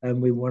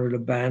 and we wanted a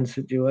band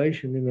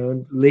situation,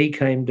 And Lee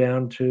came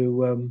down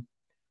to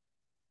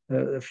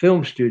the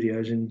film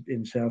studios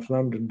in South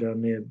London,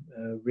 down near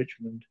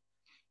Richmond.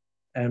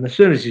 And as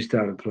soon as he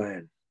started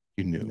playing,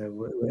 You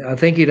knew. I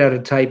think he'd had a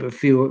tape, a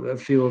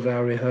few of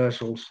our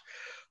rehearsals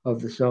of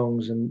the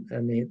songs, and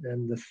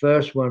the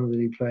first one that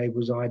he played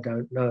was "I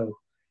Don't Know."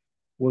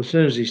 Well, as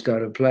soon as he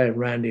started playing,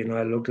 Randy and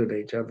I looked at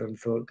each other and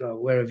thought, "God,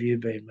 where have you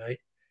been, mate?"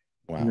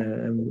 Wow.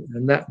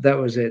 And that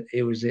was it.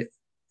 It was it.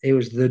 He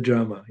was the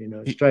drummer,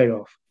 straight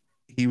off.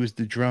 He was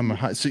the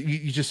drummer. So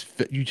you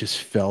just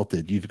felt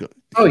it. You've got,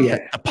 Oh yeah,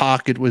 a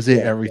pocket was there.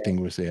 yeah, Everything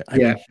was there. I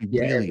yeah, mean, he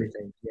yeah, really,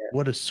 everything. Yeah.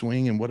 what a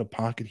swing and what a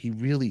pocket. He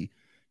really,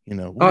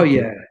 what Oh a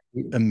yeah,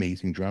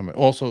 amazing drummer.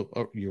 Also,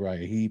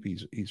 Uriah Heep,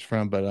 he's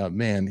from, but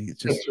man, he's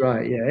just, that's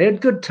right. Yeah, he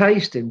had good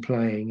taste in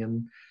playing,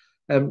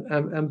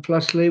 and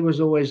plus Lee was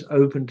always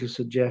open to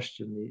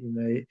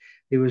suggestion.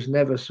 He was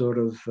never sort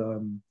of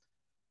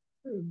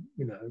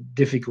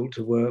difficult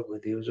to work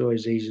with. He was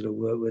always easy to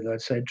work with.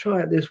 I'd say,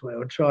 try it this way,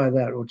 or try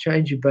that, or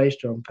change your bass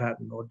drum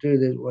pattern, or do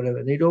this, whatever.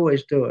 And he'd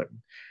always do it.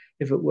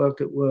 If it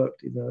worked, it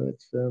worked.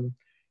 It's.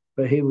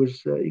 But he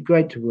was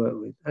great to work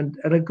with, and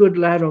a good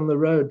lad on the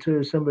road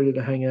too. Somebody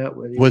to hang out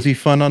with. Was he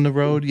fun on the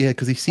road? Yeah,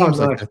 because he seems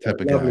like Nice that guy,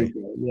 type of lovely guy.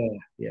 guy. Yeah,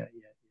 yeah, yeah.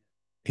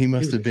 He He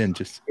must was have a been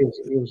just.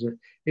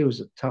 he was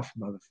a tough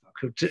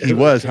motherfucker He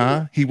was,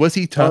 huh? He Oh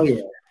tough?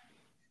 yeah,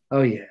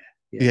 oh yeah,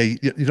 yeah.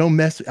 Yeah, you don't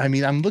mess. I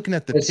mean, I'm looking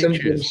at the There's some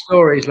pictures.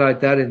 stories like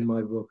that in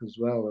my book as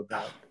well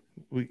about.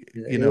 You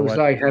It know was what?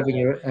 like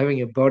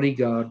having a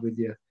bodyguard with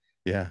you.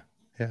 Yeah,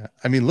 yeah.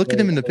 I mean, look at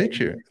him in the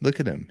picture. Look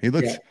at him. He Yeah.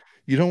 looks.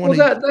 You don't want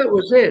Well, to. that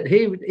was it.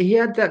 He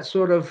had that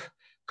sort of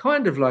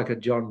kind of like a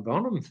John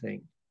Bonham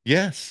thing.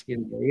 Yes.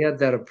 He had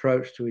that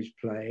approach to his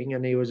playing,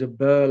 and he was a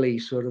burly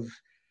sort of,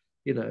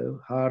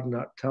 hard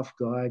nut, tough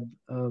guy,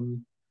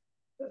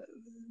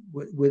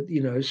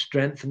 with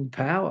strength and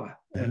power,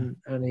 Yeah.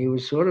 and he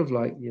was sort of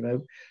like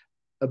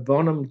a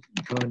Bonham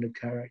kind of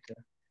character.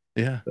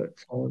 Yeah. But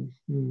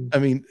I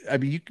mean,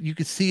 you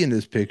could see in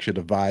this picture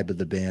the vibe of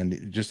the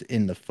band just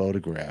in the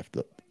photograph,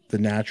 the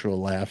natural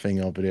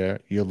laughing over there.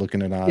 You're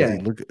looking at Ozzy, yeah,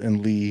 look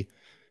and Lee.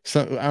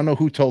 So I don't know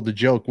who told the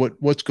joke,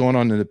 what's going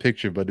on in the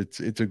picture, but it's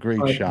a great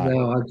shot.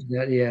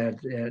 yeah.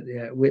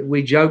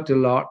 We joked a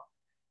lot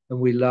and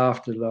we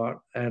laughed a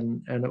lot,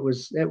 and it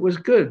was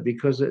good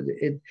because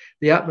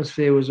the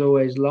atmosphere was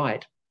always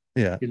light.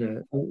 Yeah.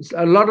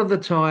 A lot of the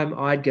time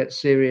I'd get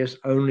serious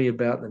only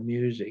about the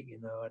music.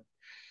 I'd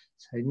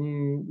say,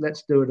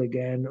 let's do it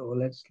again, or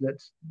let's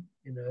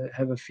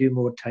have a few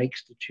more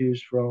takes to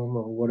choose from,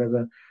 or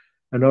whatever.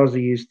 And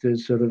Ozzy used to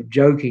sort of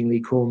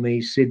jokingly call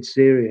me Sid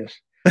Serious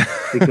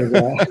because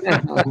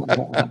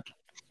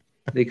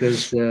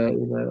because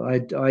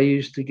I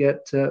used to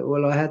get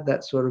I had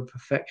that sort of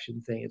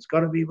perfection thing. It's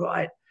got to be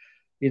right.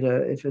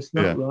 If it's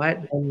not Yeah.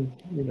 right,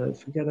 then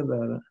forget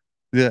about it.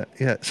 Yeah,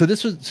 yeah. So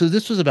this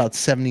was about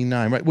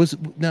 79, right?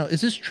 Now,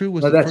 is this true?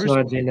 Was No, the that's first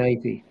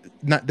 1980.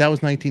 that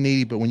was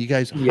 1980, but when you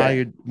guys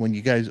Yeah. when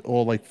you guys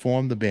all like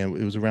formed the band,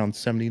 it was around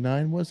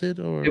 79, was it?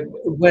 Or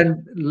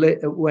When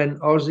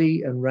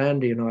Ozzy and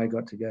Randy and I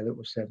got together, it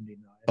was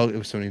 79. oh, it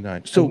was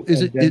 79. So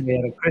then we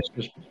had a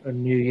Christmas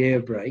and New Year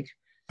break,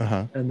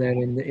 uh-huh. and then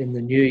in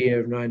the new year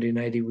of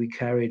 1980, we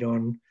carried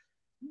on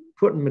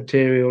putting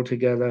material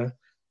together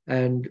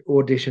and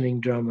auditioning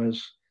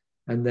drummers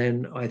And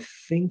then I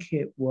think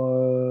it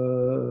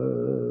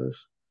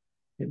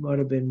might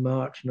have been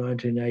March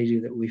 1980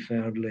 that we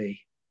found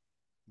Lee.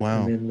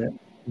 And Wow. then that,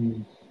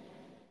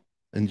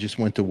 And just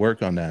went to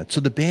work on that. So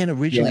the band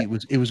yeah, originally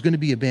was going to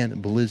be a band,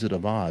 Blizzard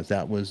of Oz.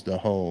 That was the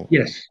whole.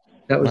 yes,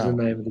 that was the Wow,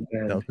 name of the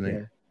that band. was the name.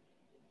 Yeah,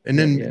 And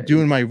yeah, then yeah.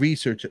 doing my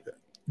research,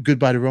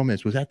 "Goodbye to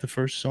Romance," was that the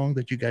first song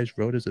that you guys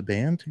wrote as a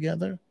band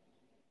together?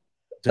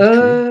 Is that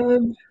true?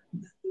 Um,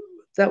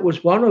 that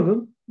was one of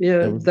them.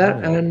 Yeah, That was one that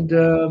of them.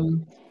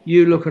 and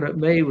You Looking at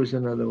Me was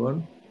another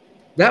one.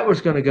 That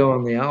was going to go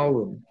on the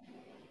album,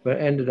 but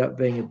ended up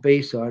being a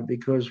B-side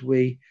because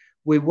we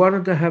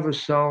wanted to have a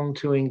song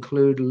to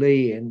include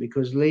Lee in,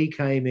 because Lee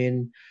came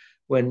in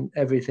when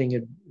everything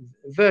had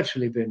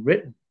virtually been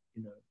written,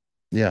 you know.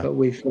 Yeah, But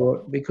we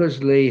thought,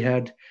 because Lee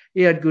had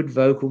good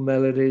vocal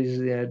melodies,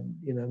 he had,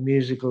 you know,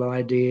 musical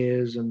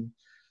ideas, and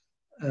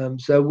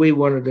so we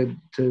wanted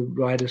to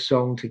write a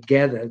song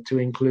together to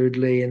include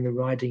Lee in the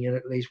writing in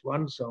at least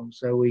one song.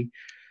 So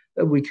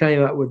we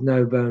came up with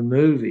No Bone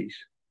Movies,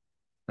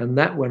 and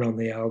that went on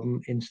the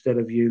album instead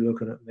of You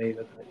Looking at Me,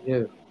 Looking at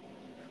You.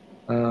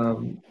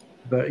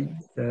 But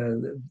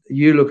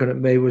You Looking at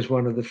Me was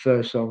one of the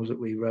first songs that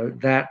we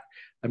wrote. That,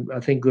 and I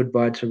think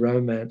Goodbye to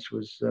Romance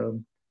was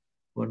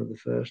one of the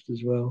first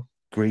as well.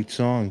 great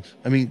songs.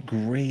 I mean,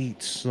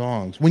 great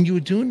songs. When you were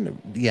doing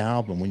the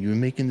album, when you were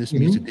making this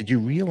music, Mhm. did you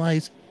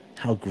realize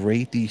how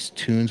great these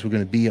tunes were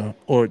going to be,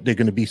 or they're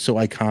going to be so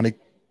iconic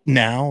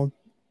now?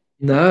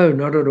 No,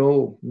 not at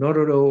all. Not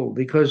at all.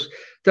 Because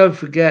don't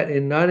forget,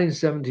 in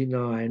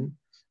 1979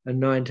 and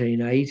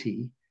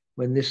 1980,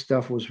 when this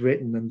stuff was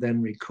written and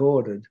then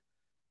recorded,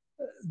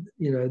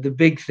 you know, the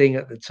big thing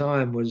at the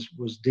time was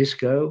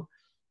disco,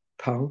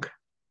 punk,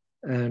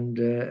 and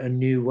a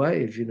new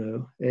wave. You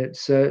know,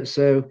 it's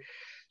so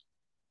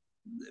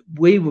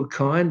we were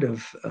kind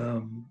of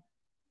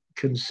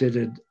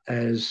considered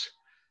as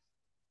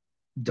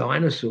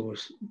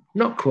dinosaurs.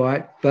 Not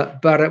quite, but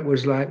it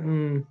was like,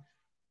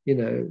 you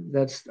know,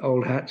 that's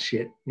old hat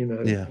shit, you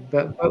know. Yeah.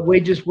 But we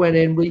just went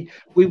in.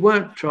 We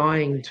weren't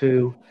trying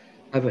to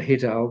have a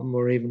hit album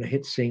or even a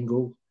hit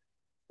single,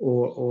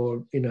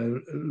 or you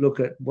know, look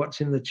at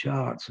what's in the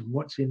charts and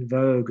what's in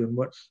vogue and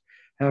what's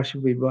how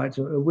should we write.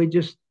 We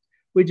just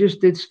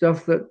did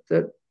stuff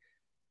that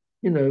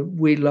you know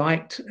we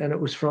liked, and it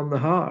was from the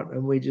heart,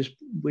 and we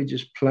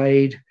just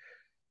played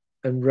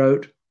and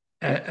wrote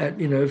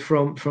you know,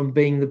 from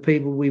being the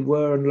people we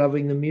were and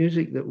loving the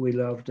music that we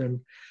loved. And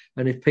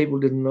if people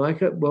didn't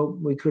like it, well,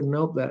 we couldn't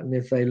help that. And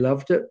if they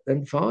loved it,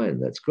 then fine,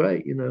 that's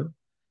great, you know.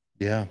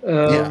 Yeah.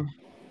 Yeah. um,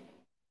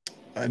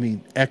 I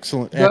mean,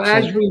 excellent, but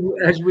excellent.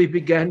 as we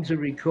began to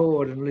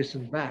record and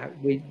listen back,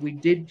 we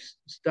did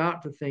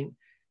start to think,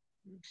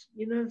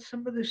 you know,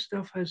 some of this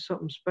stuff has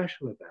something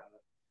special about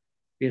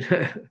it, you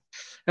know.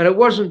 And it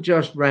wasn't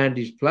just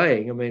Randy's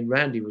playing. I mean,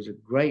 Randy was a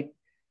great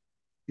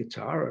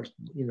guitarist,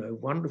 you know,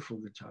 wonderful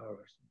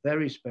guitarist,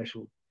 very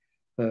special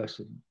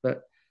person.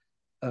 But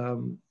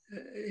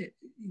you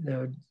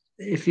know,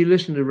 if you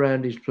listen to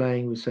Randy's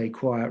playing with, say,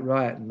 Quiet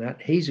Riot and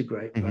that, he's a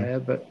great Mhm. player,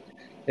 but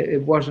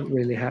it wasn't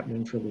really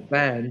happening for the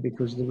band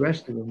because the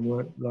rest of them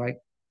weren't like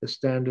the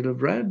standard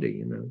of Randy,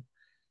 you know.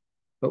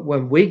 But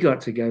when we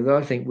got together,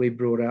 I think we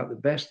brought out the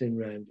best in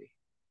Randy,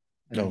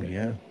 Oh and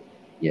yeah.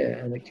 yeah,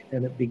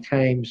 and it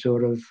became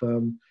sort of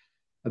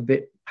a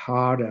bit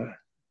harder,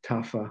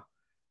 tougher,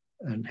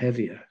 and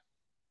heavier.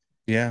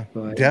 Yeah,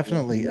 By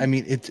definitely. I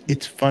mean,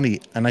 it's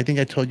funny, and I think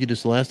I told you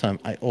this last time.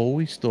 I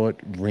always thought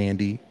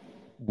Randy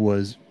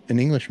was an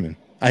Englishman.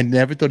 I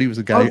never thought he was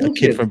oh, a did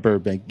kid you? from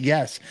Burbank.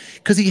 Yes,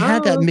 because he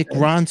had that Oh, Mick okay.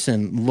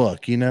 Ronson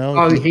look. You know,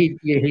 Oh, he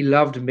he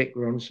loved Mick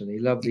Ronson. He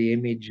loved the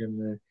image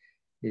and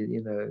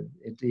you know,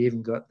 it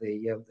even got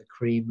the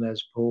cream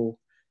Les Paul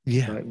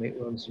yeah, like Mick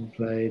Ronson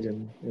played,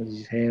 and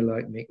his hair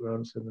like Mick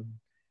Ronson. And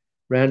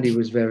Randy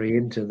was very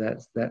into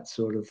that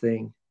sort of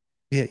thing.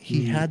 yeah,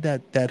 he Mm, had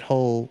that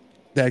whole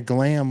that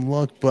glam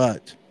look,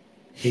 but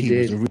he he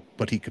was did. a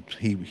but he could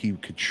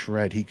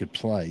shred, he could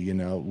play. You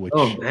know,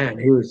 Oh which man,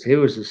 he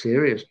was a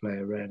serious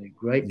player, Randy.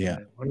 Great yeah,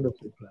 player,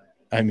 wonderful player.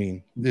 I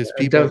mean, there's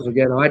And don't people.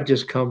 forget, I'd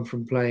just come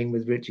from playing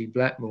with Richie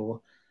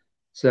Blackmore,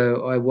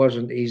 so I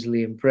wasn't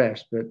easily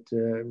impressed. But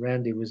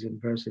Randy was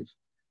impressive.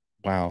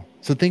 Wow.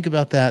 So think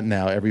about that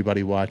now,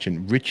 everybody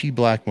watching. Richie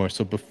Blackmore.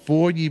 So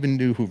before you even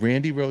knew who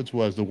Randy Rhoads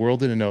was, the world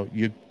didn't know.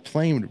 You're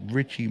playing with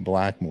Richie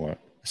Blackmore.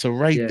 So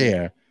right Yeah,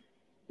 there,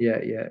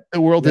 yeah.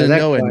 the world No, didn't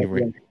that know guy. any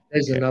Yeah,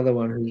 there's yeah. another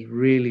one who's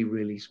really,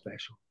 really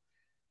special.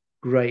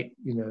 Great,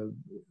 you know,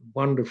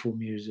 wonderful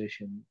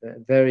musician.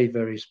 Very,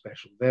 very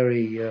special.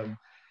 Very.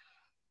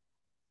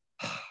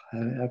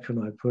 How can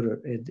I put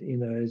it? You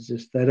know, it's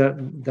just they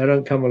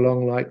don't come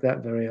along like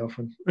that very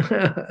often.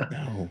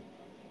 No,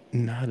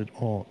 not at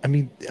all. I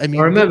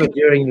I mean, look remember at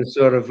during the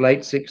sort of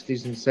late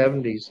 60s and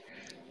 70s,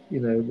 you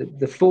know,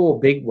 the four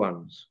big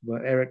ones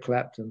were Eric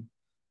Clapton,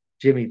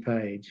 Jimmy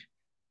Page,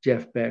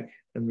 Jeff Beck,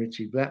 and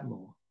Richie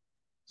Blackmore.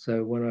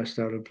 So when I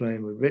started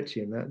playing with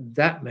Richie, and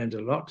that meant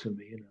a lot to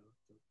me, you know.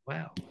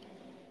 Wow,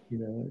 you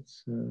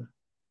know,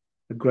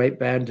 a great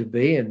band to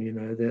be in. You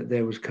know,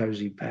 there was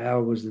Cozy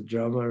Powell was the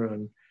drummer,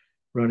 and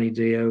Ronnie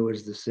Dio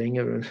was the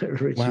singer,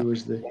 and Richie Wow.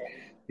 was the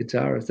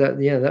guitarist.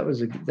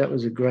 That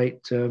was a great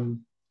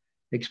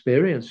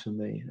experience for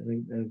me. I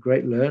think a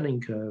great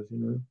learning curve. You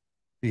know.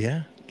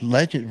 Yeah,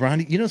 legend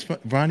Ronnie. You know,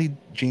 Ronnie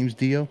James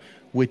Dio,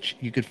 which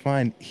you could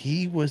find.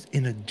 He was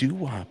in a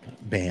doo-wop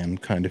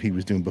band, kind of. He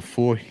was doing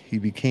before he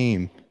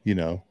became, you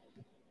know,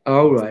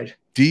 Oh right,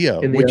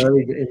 Dio, in the which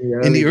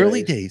in the early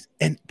early days. days.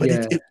 And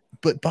Yeah.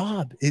 but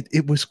Bob,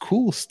 it was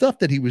cool stuff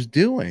that he was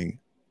doing.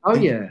 Oh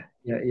And yeah.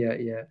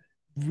 Yeah.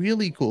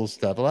 really cool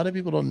stuff. A lot of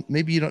people don't.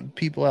 Maybe you don't.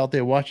 People out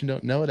there watching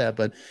don't know that,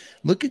 but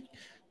look at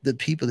the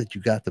people that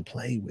you got to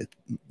play with.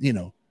 You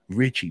know,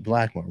 Richie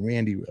Blackmore,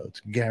 Randy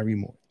Rhoads, Gary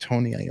Moore,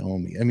 Tony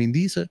Iommi. I mean,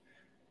 these are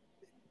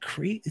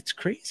it's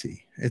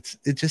crazy. It's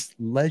just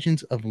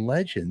legends of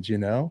legends, you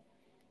know.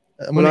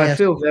 I'm Well, gonna I ask.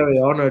 feel very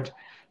honored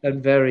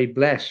and very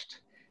blessed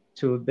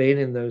to have been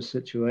in those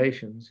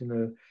situations. You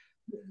know,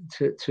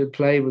 to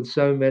play with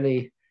so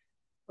many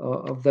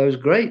of those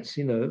greats.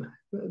 You know,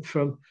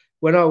 from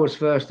when I was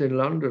first in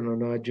London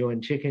and I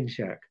joined Chicken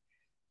Shack,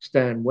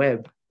 Stan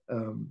Webb,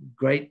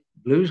 great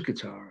blues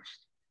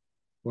guitarist,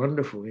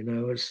 wonderful. You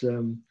know, it's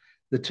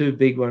the two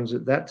big ones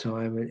at that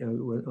time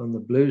on the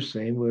blues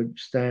scene were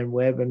Stan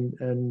Webb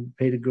and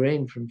Peter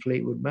Green from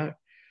Fleetwood Mac.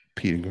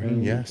 Peter Green,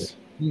 And yes.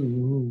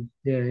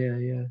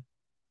 yeah.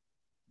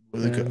 Oh,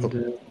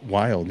 And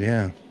wild,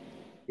 yeah.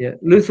 yeah,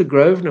 Luther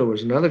Grosvenor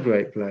was another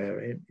great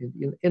player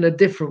in a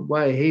different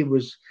way.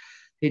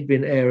 He'd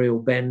been Ariel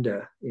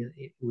Bender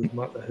with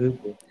Mutler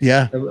Hoople.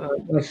 Yeah.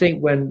 I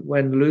think when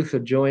Luther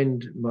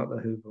joined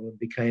Mutler Hoople and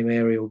became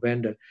Ariel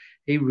Bender,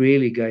 he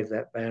really gave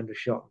that band a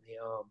shot in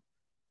the arm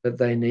that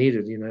they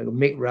needed. You know,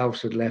 Mick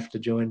Ralphs had left to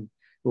join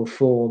or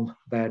form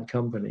Bad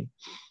Company,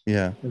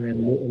 Yeah. and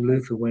then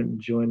Luther went and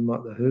joined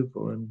Mutler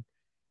Hoople and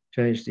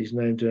changed his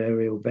name to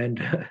Ariel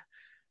Bender.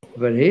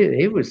 But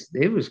he was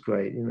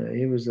great. You know,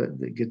 he was the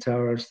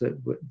guitarist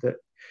that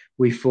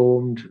we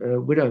formed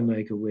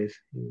Widowmaker with.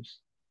 He was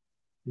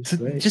So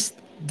great. just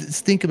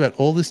think about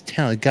all this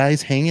talent,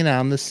 guys hanging out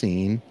on the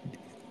scene,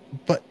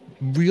 but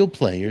real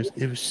players.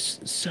 There was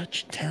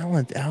such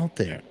talent out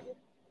there.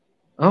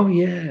 Oh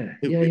yeah,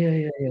 It, yeah, it,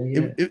 yeah, yeah,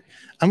 yeah, yeah.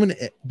 I'm gonna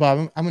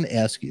Bob. I'm gonna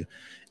ask you.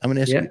 I'm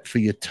gonna ask you Yeah. for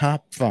your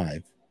top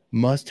 5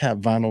 must-have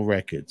vinyl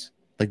records.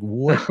 Like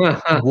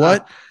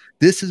what?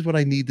 This is what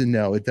I need to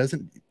know. It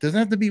doesn't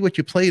have to be what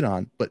you played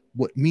on, but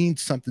what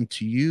means something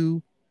to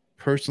you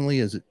personally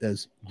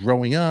as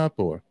growing up,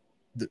 or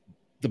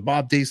the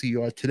Bob Daisley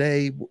you are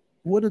today.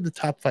 What are the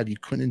top 5 you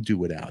couldn't do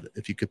without it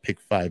if you could pick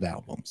 5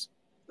 albums?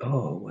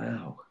 Oh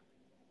wow.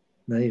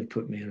 Now you've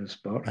put me in a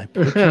spot. I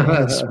put you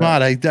on the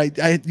spot.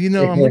 You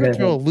know, I'm gonna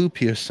throw Yeah, a loop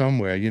here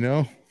somewhere. You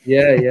know.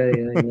 yeah.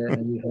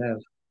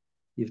 And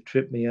you've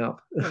tripped me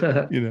up.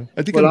 You know,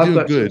 I think Well, I'm I've doing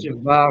got such good. a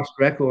vast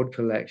record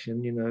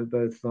collection, you know,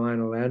 both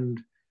vinyl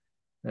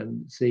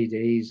and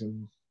CDs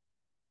and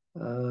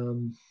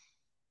um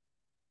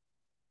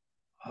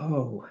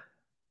oh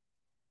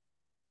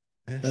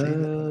Yeah, see,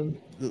 um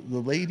the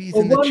ladies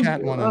well in the one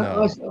chat want to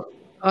know,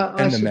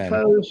 I and the men.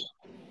 suppose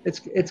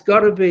it's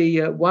got to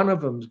be one of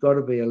them's got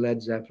to be a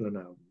Led Zeppelin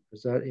album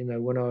because you know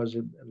when I was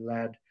a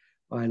lad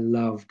I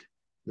loved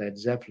Led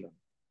Zeppelin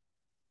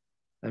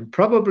and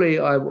probably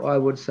I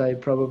would say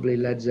probably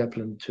Led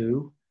Zeppelin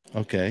 2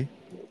 Okay.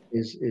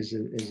 is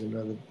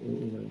another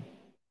you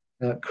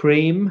know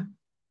Cream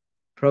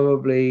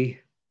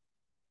probably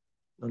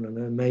I don't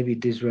know maybe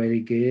Disraeli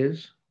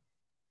Gears.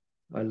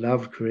 I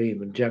loved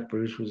Cream and Jack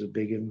Bruce was a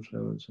big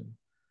influence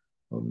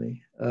on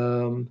me.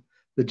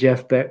 The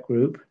Jeff Beck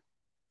group,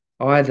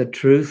 either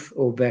Truth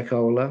or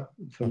Beckola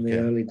from the Okay.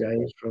 early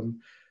days, from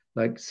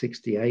like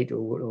 '68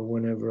 or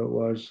whenever it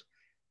was,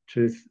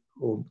 Truth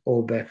or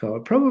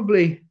Beckola.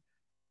 Probably,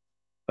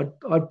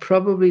 I'd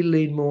probably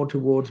lean more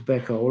towards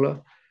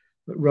Beckola.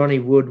 But Ronnie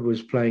Wood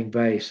was playing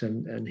bass,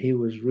 and he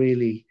was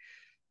really,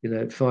 you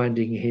know,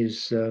 finding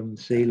his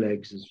sea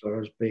legs as far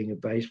as being a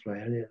bass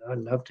player. And I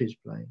loved his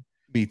playing.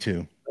 Me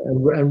too.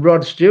 And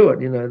Rod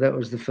Stewart, you know, that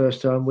was the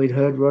first time we'd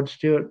heard Rod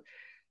Stewart,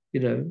 you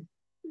know,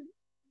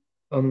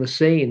 on the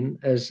scene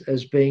as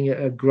being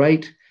a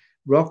great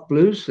rock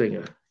blues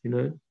singer, you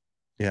know.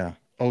 Yeah.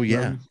 Oh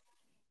yeah.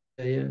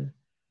 Um,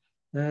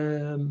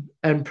 yeah.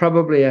 And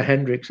probably a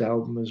Hendrix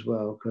album as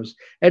well, because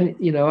and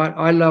you know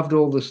I loved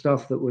all the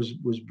stuff that was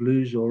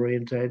blues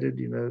orientated,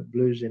 you know,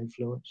 blues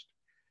influenced.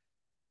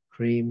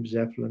 Cream,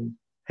 Zeppelin,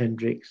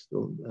 Hendrix,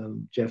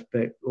 Jeff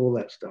Beck, all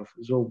that stuff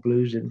was all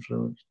blues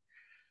influenced.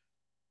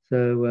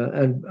 So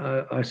and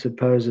I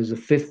suppose as a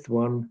fifth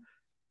one,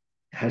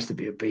 it has to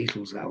be a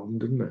Beatles album,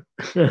 doesn't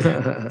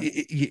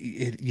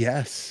it?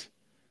 Yes.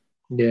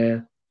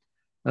 Yeah.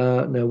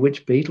 No,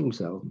 which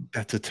Beatles album?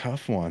 That's a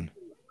tough one.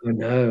 I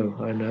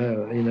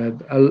know. You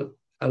know,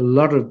 a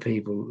lot of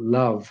people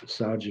love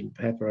Sergeant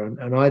Pepper,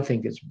 and I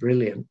think it's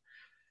brilliant.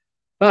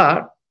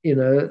 But you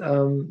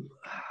know,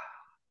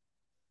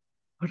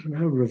 I don't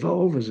know.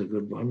 Revolver's a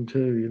good one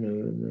too. You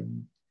know,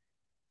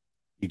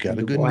 You and got a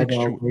the good White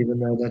mixture. Album, even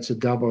though that's a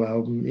double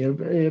album. You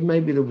know,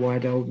 maybe the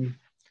White Album.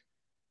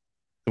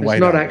 The It's White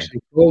not Album.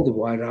 actually called the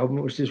White Album.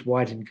 It was just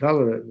white in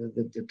color.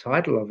 The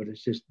title of it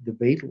is just the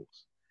Beatles.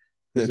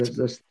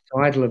 The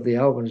title of the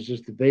album is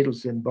just the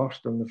Beatles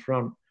embossed on the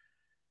front.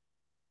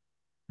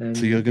 And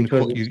so you're going to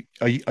call you?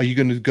 Are you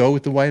going to go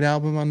with the White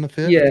Album on the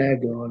 5th? Yeah,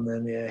 go on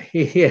then. Yeah,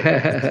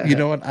 yeah. You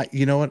know what?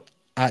 You know what?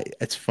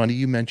 It's funny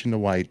you mentioned the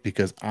White,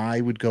 because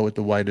I would go with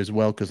the White as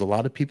well, because a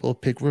lot of people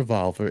pick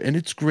Revolver, and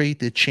it's great.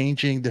 They're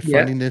changing, they're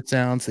finding their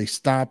sounds. They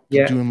stopped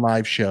doing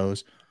live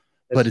shows,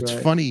 but it's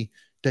funny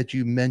that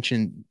you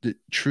mentioned the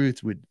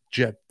Truth with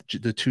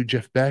the 2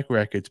 Jeff Beck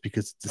records,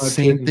 because it's the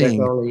same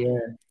thing.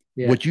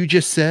 What you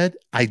just said,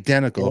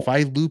 identical. If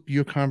I loop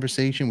your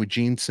conversation with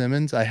Gene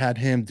Simmons, I had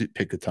him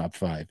pick a top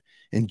 5,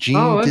 and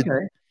Gene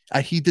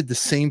he did the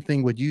same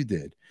thing what you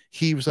did.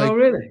 He was like,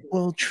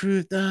 well,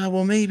 Truth,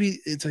 well, maybe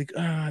it's like,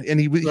 and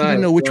he didn't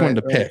know which one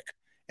to pick,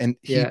 and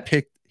he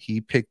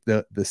picked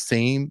the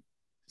same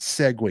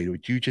segue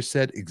what you just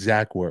said,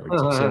 exact words.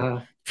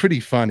 So pretty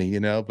funny, you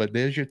know. But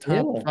there's your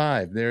top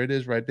 5. There it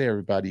is, right there,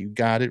 everybody. You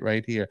got it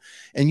right here.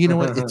 And you know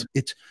what?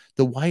 It's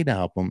the White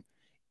Album.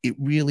 It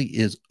really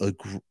is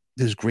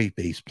there's great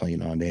bass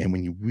playing on there, and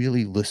when you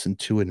really listen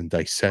to it and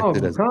dissect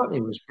it,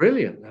 McCartney was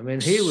brilliant. I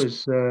mean, he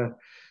was,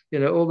 you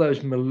know, all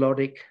those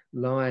melodic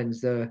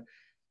lines.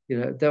 You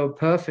know, they were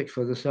perfect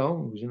for the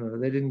songs. You know,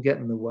 they didn't get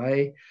in the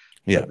way,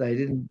 but they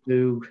didn't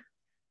do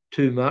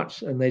too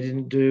much, and they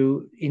didn't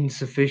do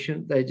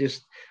insufficient. They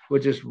just were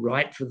just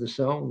right for the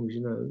songs.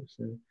 You know,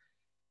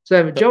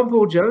 so John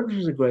Paul Jones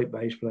was a great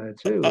bass player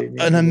too.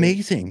 An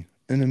amazing.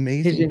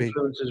 His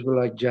influences were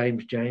like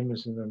James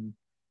Jamerson and.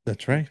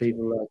 That's right.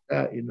 People like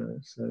that, you know.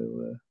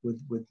 So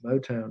with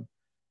Motown,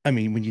 I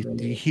mean, when you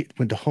hear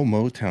with the whole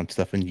Motown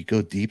stuff, and you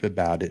go deep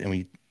about it, and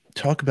we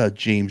talk about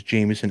James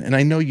Jamerson, and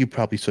I know you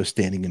probably saw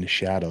Standing in the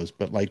Shadows,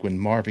 but like when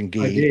Marvin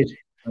Gaye,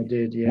 I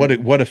did, yeah.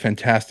 What a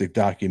fantastic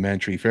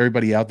documentary for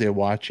everybody out there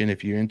watching.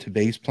 If you're into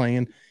bass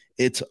playing,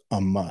 it's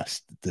a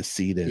must to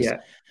see this.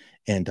 Yeah,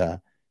 and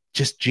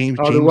just James.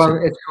 The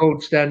one, it's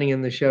called Standing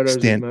in the Shadows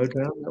of Motown.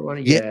 That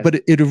one? Yeah, but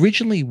it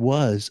originally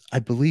was, I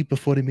believe,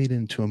 before they made it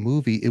into a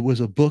movie, it was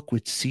a book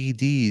with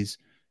CDs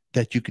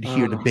that you could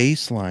hear the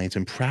bass lines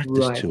and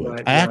practice to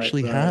it. I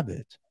actually have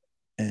it.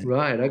 And,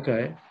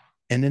 okay.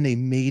 And then they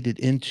made it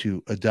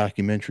into a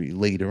documentary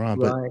later on.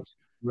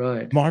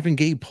 Right. Marvin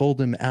Gaye pulled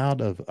him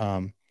out of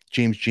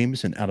James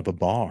Jamerson out of a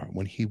bar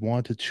when he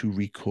wanted to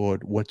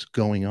record what's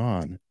going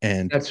on.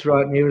 And that's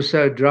right. And he was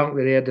so drunk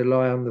that he had to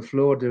lie on the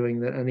floor doing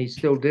that, and he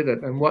still did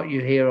it. And what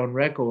you hear on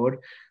record,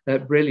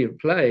 that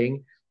brilliant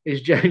playing,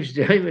 is James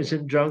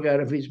Jamerson drunk out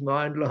of his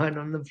mind, lying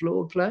on the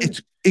floor playing.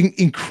 It's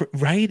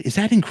right? Is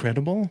that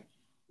incredible?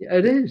 Yeah,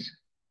 it is.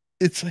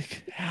 It's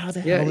like, how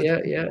the hell?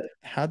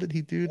 How did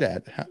he do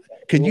that?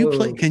 Can you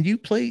play? Can you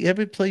play?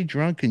 Ever play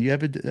drunk? Can you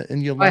ever in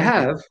your life? I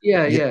have.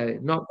 Yeah.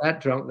 Not that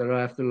drunk that I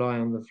have to lie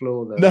on the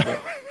floor though. No.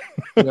 But,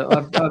 you know,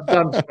 I've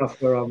done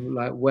stuff where I'm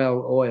like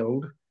well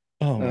oiled.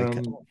 Oh my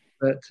God.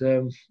 But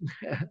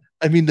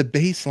I mean, the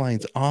bass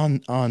lines on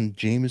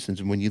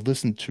Jameson's, when you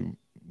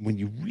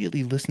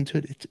really listen to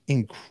it, it's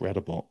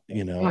incredible.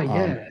 You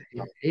know.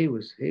 He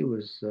was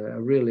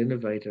a real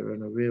innovator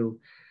and a real.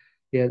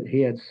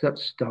 He had such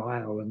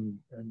style,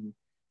 and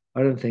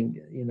I don't think,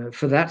 you know,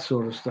 for that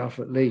sort of stuff,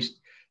 at least,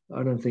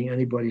 I don't think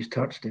anybody's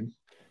touched him.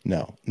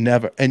 No,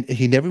 never. And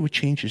he never would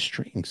change his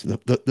strings. He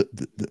would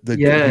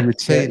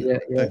say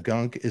the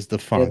gunk is the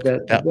funk.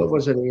 What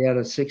was it? He had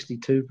a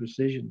 62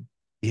 precision.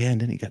 Yeah, and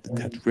then he got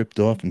ripped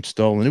off and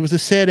stolen. It was a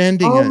sad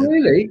ending. Oh,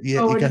 really?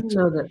 Yeah, I didn't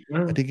know that.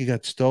 No. I think he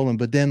got stolen.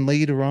 But then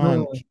later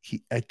on,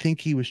 I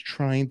think he was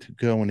trying to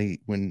go,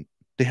 when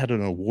they had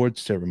an award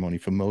ceremony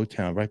for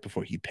Motown right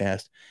before he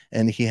passed,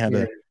 and he had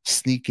to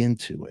sneak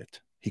into it.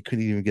 He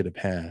couldn't even get a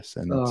pass,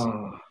 and that's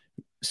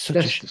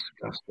disgusting.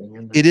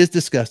 Isn't it? It is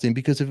disgusting,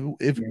 because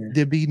if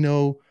there'd be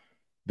no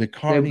there'd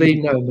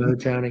be no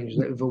Motowning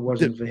if it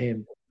wasn't for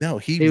him. No,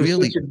 he was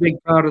really such a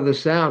big part of the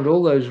sound.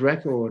 All those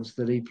records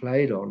that he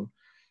played on,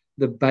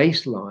 the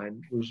bass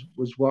line was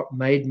what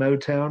made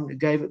Motown. It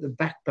gave it the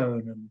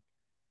backbone. And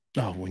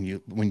when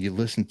you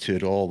listen to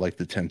it all, like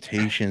the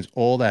Temptations,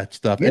 all that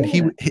stuff, and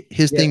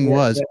his thing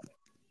was,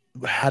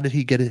 how did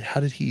he get it?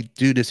 How did he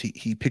do this?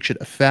 He pictured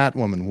a fat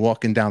woman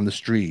walking down the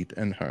street,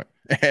 and her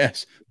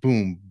ass,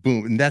 boom,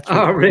 boom, and that's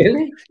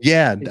really?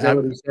 Yeah, is that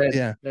what he said?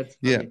 Yeah, that's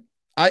funny.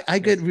 Yeah. I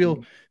get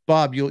real.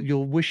 Bob,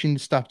 you'll wishing to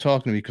stop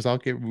talking to me, because I'll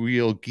get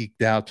real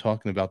geeked out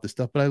talking about this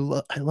stuff. But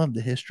I love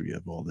the history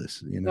of all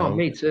this. You know. Oh,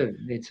 me too.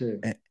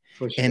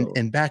 For sure.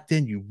 And back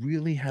then, you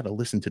really had to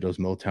listen to those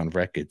Motown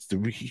records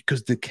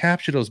because to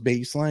capture those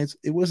bass lines,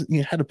 it wasn't,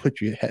 you had to put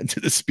your head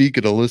to the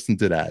speaker to listen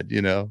to that,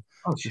 you know.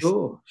 Oh,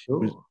 sure.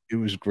 It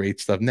was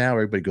great stuff. Now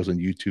everybody goes on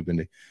YouTube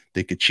and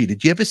they could cheat.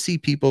 Did you ever see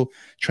people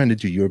trying to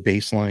do your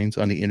bass lines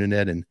on the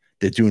internet and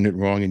they're doing it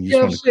wrong? And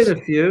I've seen a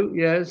few.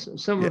 Yes,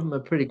 some of them are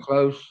pretty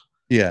close.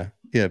 Yeah,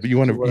 but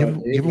you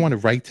ever want to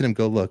write to them?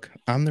 Go, look,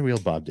 I'm the real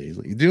Bob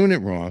Daisley. You're doing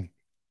it wrong.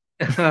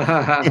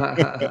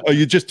 Oh,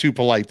 you're just too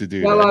polite to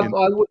do that. Well,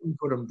 I wouldn't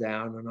put them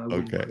down, and I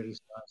wouldn't criticize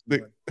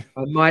them.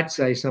 I might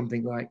say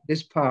something like,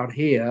 this part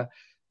here,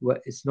 well,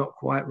 it's not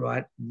quite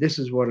right. This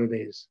is what it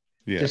is.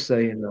 Yeah. Just so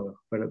you know.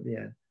 But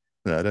yeah.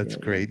 No, that's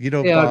great. You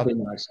know, Yeah, I'd Bob, be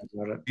nice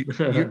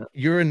about you're it.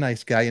 you're a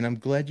nice guy, and I'm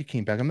glad you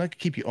came back. I'm not gonna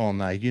keep you all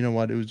night. You know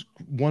what? It was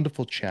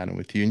wonderful chatting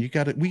with you, and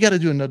we gotta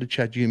do another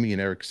chat, you, me,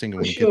 and Eric Singer For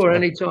when it gets sure,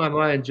 anytime.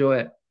 I enjoy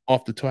it.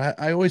 off the tour.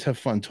 I always have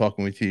fun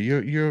talking with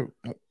you.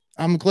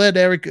 I'm glad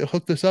Eric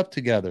hooked us up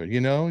together.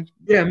 You know,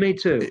 Yeah, me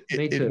too. it it,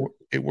 Me it, too. wor-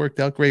 it worked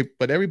out great.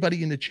 But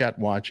everybody in the chat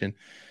watching,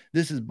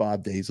 this is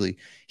Bob Daisley.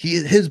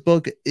 His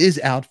book is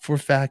out for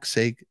fact's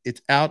sake.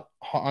 It's out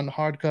on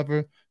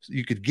hardcover. So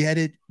you could get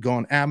it. Go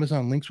on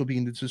Amazon. Links will be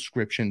in the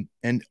description.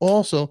 And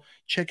also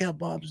check out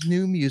Bob's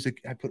new music.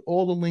 I put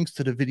all the links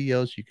to the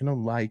videos. You're gonna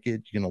like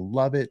it. You're gonna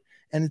love it.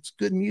 And it's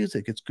good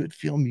music. It's good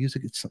feel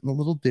music. It's something a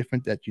little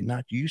different that you're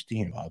not used to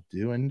hearing Bob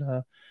do. And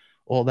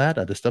all that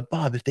other stuff.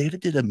 Bob, if they ever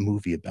did a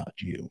movie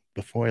about you,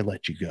 before I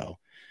let you go,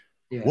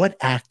 Yeah. what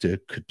actor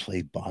could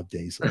play Bob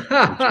Daisley?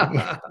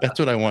 That's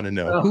what I want to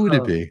know. Who would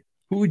it be?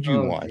 Who would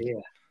you want?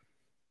 Dear.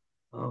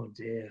 Oh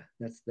dear,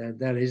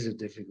 that is a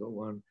difficult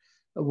one.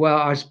 Well,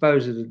 I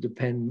suppose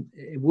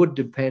it would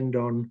depend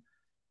on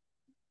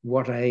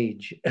what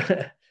age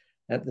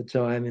at the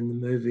time in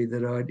the movie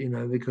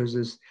that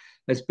because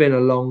it's been a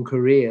long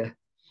career.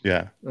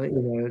 Yeah.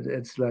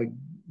 It's like,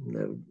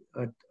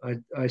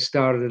 I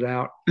started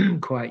out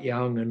quite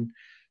young, and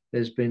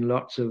there's been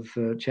lots of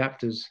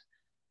chapters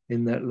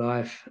in that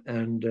life,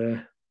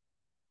 and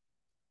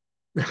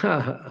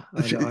I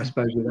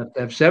suppose we'd have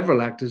to have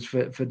several actors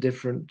for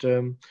different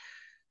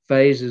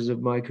phases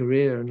of my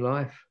career and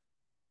life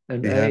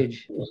and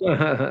age.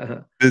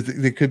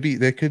 There could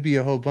be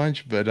a whole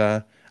bunch, but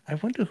I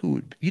wonder who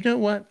would, you know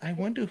what? I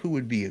wonder who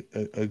would be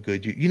a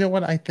good, you know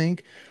what I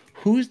think?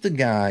 Who's the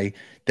guy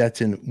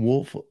that's in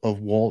Wolf of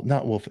Wall,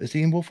 not Wolf, is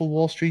he in Wolf of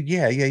Wall Street?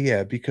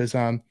 Yeah. Because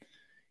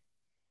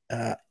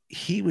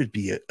he would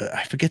be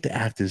I forget the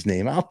actor's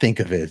name. I'll think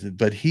of it,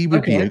 but he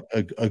would be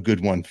a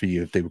good one for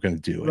you if they were going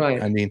to do it.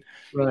 Right. I mean,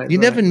 Right. you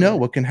never know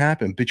what can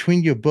happen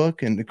between your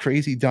book and the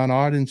crazy Don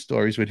Arden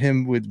stories with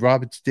him, with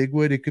Robert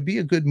Stigwood. It could be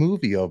a good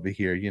movie over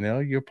here. You know,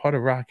 you're part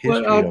of rock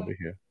history over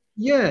here.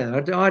 Yeah,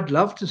 I'd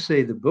love to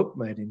see the book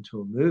made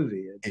into a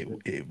movie.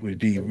 It would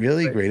be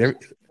really great.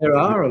 There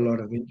are a lot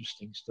of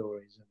interesting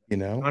stories, you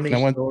know,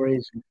 funny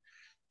stories,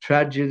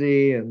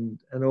 tragedy, and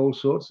all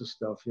sorts of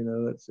stuff.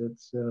 There's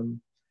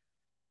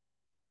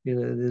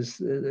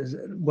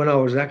when I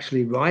was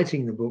actually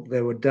writing the book,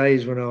 there were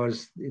days when I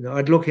was,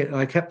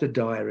 I kept a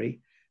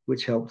diary,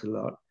 which helped a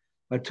lot.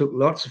 I took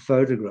lots of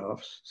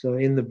photographs. So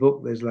in the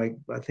book, there's I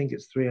think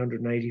it's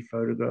 380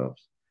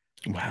 photographs.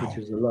 Wow. Which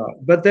is a lot,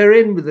 but they're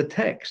in with the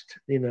text.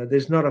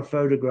 There's not a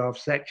photograph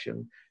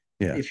section.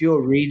 Yeah. If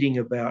you're reading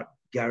about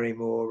Gary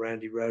Moore,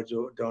 Randy Rhoads,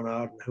 or Don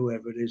Arden,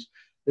 whoever it is,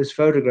 there's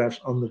photographs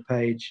on the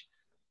page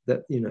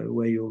that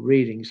where you're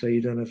reading, so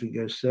you don't have to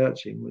go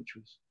searching, which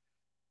was,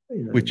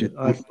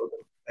 I thought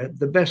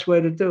the best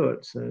way to do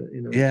it. So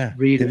it's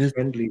reader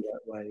friendly that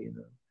way.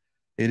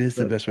 It is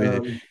the best way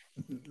to.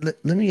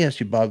 Let me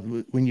ask you, Bob,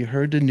 when you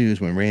heard the news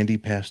when Randy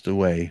passed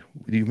away,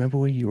 do you remember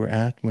where you were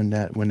at when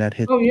that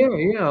hit? Oh,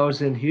 yeah. I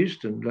was in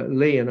Houston.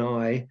 Lee and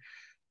I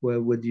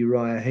were with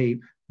Uriah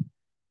Heep,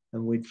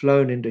 and we'd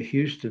flown into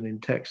Houston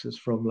in Texas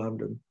from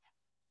London.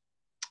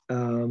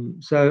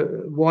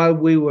 So while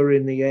we were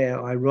in the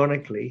air,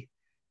 ironically,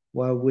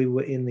 while we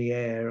were in the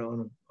air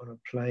on a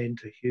plane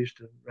to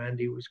Houston,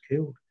 Randy was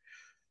killed.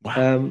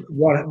 Wow.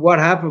 What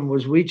happened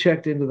was we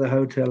checked into the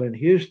hotel in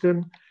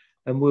Houston,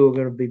 and we were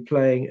going to be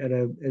playing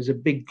there's a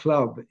big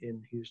club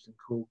in Houston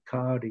called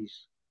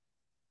Cardi's.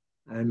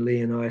 And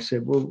Lee and I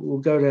said, well, we'll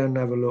go down and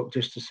have a look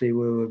just to see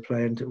where we're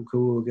playing. We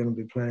were going to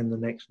be playing the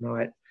next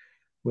night.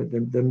 With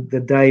the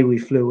day we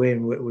flew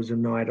in, it was a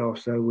night off.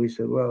 So we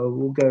said, well,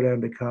 we'll go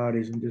down to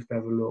Cardi's and just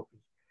have a look.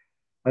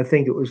 I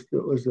think it was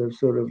a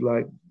sort of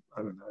I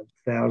don't know,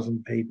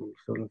 1,000 people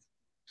sort of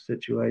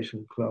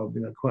situation club,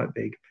 quite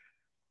big.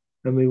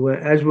 And we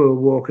went, as we were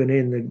walking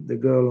in, the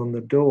girl on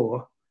the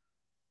door,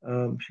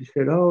 she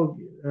said, "Oh,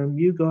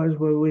 you guys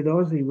were with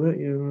Ozzy, weren't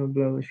you?"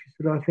 And she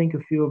said, "I think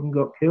a few of them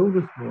got killed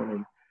this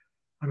morning."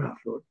 And I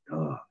thought,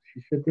 "Oh," she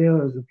said, "there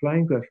was a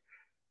plane crash."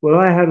 Well,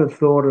 I had a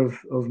thought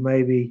of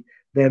maybe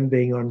them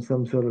being on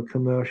some sort of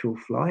commercial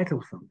flight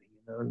or something,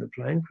 and the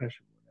plane crash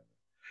or whatever.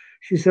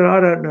 She said, "I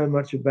don't know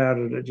much about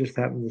it. It just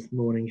happened this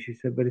morning." She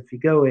said, "But if you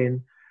go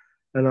in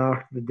and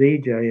ask the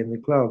DJ in the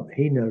club,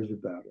 he knows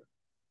about it."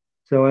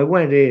 So I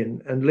went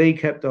in, and Lee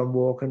kept on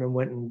walking and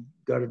went and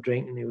got a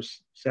drink, and he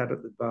was sat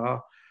at the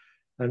bar.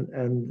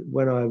 And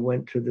when I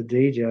went to the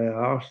DJ,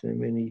 I asked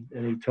him, and he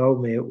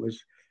told me it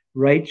was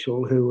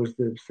Rachel, who was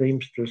the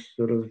seamstress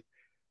sort of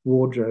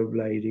wardrobe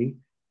lady,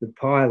 the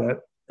pilot,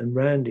 and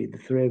Randy. The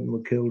three of them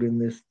were killed in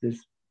this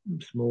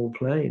small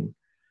plane.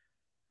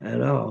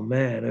 And oh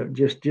man, it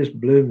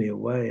just blew me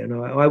away. And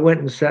I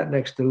went and sat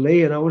next to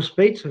Lee, and I was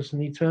speechless.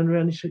 And he turned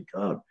around and he said,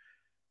 "God,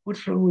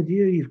 what's wrong with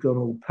you? You've gone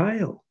all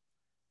pale."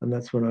 And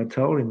that's when I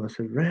told him, I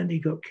said, "Randy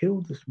got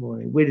killed this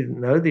morning." We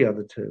didn't know the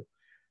other two.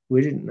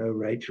 We didn't know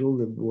Rachel,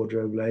 the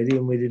wardrobe lady,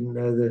 and we didn't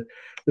know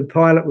the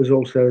pilot was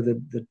also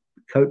the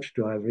coach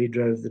driver. He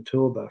drove the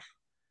tour bus.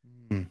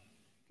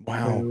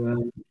 Wow.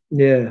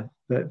 Yeah,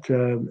 but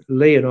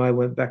Lee and I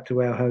went back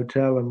to our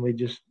hotel and we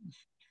just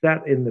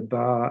sat in the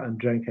bar and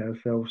drank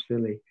ourselves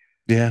silly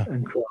Yeah.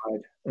 and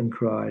cried,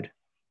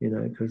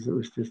 because it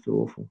was just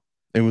awful.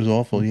 It was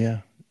awful.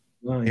 Yeah.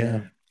 Oh Yeah.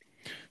 yeah.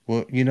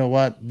 Well, you know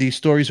what? These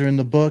stories are in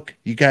the book.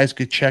 You guys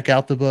could check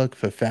out the book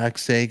for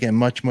fact's sake and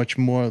much, much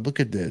more. Look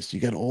at this. You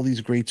got all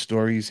these great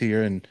stories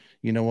here. And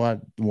you know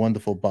what?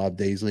 Wonderful Bob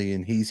Daisley.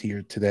 And he's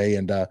here today.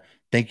 And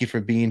thank you for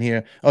being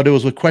here. Oh, there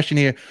was a question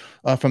here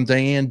from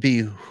Diane B.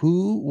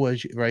 Who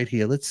was right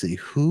here? Let's see.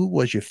 Who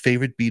was your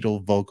favorite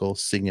Beatle vocal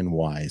singing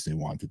wise? They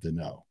wanted to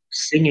know.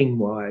 Singing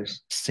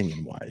wise.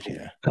 Singing wise,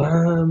 yeah.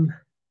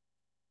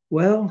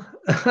 Well,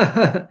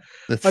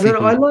 Let's I see don't know.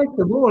 who. I like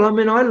them all. I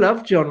mean, I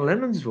love John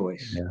Lennon's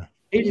voice. Yeah.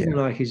 He didn't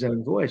like his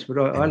own voice, but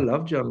I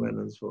love John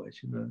Lennon's voice,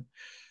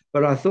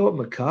 But I thought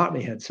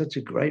McCartney had such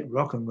a great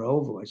rock and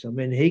roll voice. I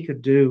mean, he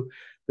could do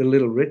the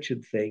Little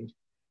Richard thing,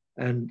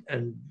 and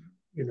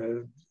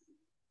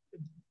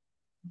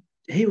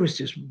he was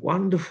just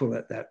wonderful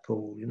at that,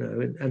 Paul.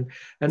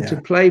 And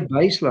to play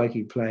bass like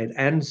he played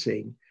and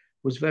sing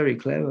was very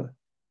clever.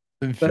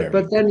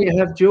 But then you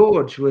have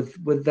George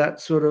with that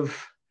sort of,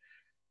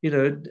 he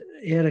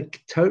had a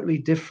totally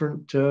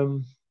different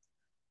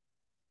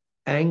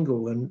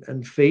angle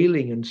and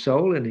feeling and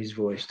soul in his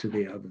voice to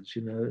the others,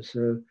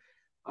 So,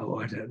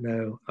 I don't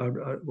know.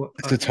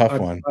 It's a tough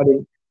one.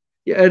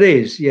 Yeah, it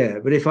is. Yeah,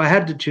 but if I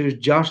had to choose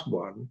just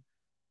one,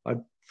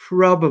 I'd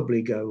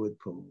probably go with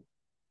Paul.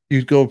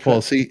 You'd go with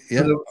Paul. See,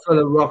 yeah, for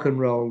the rock and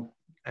roll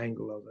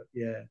angle of it.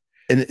 Yeah.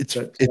 And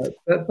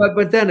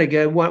but then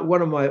again,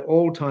 one of my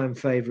all-time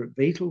favorite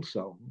Beatles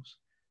songs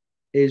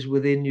is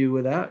Within You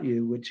Without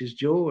You, which is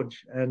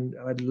George. And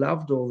I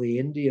loved all the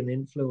Indian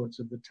influence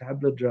of the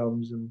tabla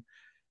drums and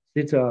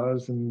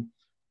sitars and,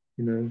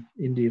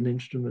 Indian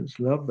instruments.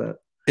 Love that.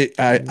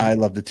 I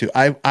loved it too.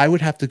 I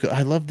would have to go.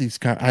 I love these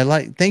kind.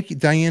 Thank you,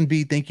 Diane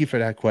B. Thank you for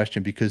that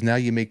question, because now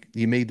you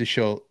made the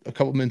show a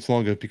couple minutes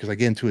longer because I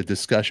get into a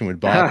discussion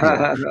with Bob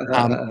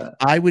here.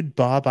 I would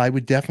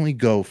definitely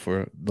go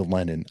for the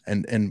Lennon,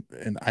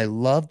 and I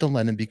love the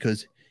Lennon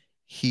because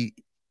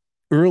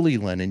early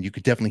Lennon, you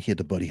could definitely hear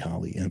the Buddy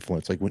Holly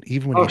influence, like when he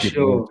did Words of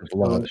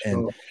Love,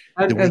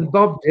 and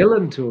Bob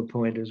Dylan to a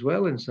point as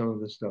well in some of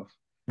the stuff.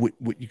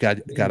 You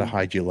got to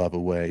hide your love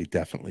away,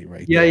 definitely,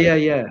 right?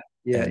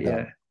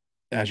 Yeah.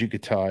 As you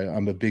could tell,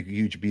 I'm a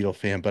huge Beatle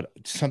fan, but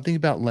something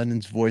about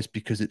Lennon's voice,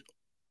 because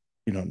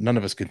none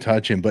of us can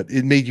touch him, but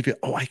it made you feel,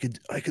 oh, I could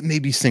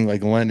maybe sing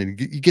like Lennon.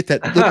 You get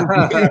that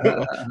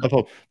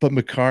little, but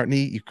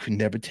McCartney, you could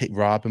never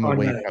rob him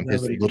away from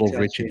his Little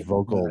Richard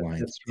vocal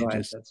lines.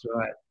 That's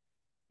right.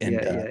 And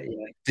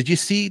did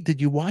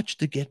you watch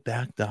the Get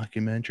Back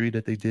documentary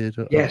that they did?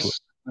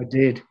 Yes, I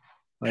did.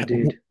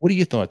 What are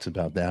your thoughts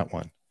about that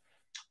one?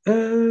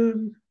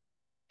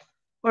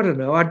 I don't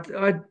know.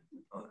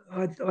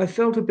 I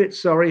felt a bit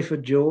sorry for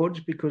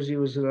George because he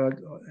was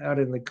out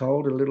in the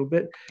cold a little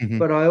bit,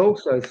 but I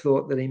also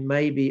thought that he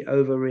maybe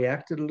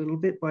overreacted a little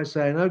bit by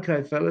saying,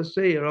 "Okay, fellas,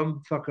 see you.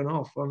 I'm fucking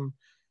off. I'm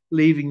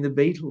leaving the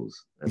Beatles."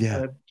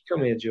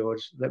 Come here,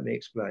 George. Let me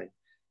explain.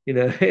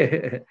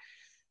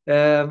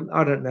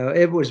 I don't know.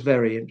 It was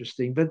very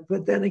interesting, but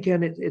then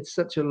again, it's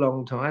such a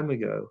long time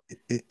ago.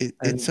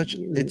 It's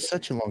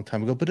such a long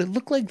time ago. But it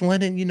looked like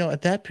Lennon,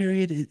 at that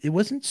period, it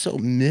wasn't so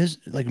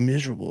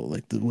miserable,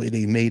 like the way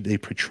they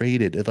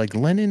portrayed it. Like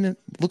Lennon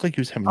looked like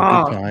he was having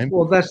a good time.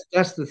 Well,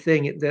 that's the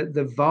thing.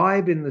 The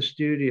vibe in the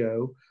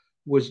studio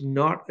was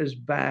not as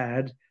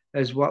bad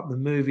as what the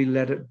movie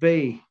Let It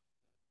Be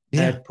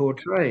had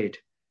portrayed,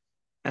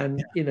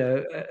 and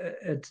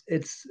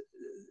it's.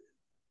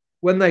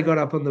 When they got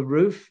up on the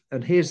roof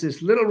and here's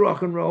this little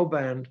rock and roll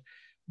band,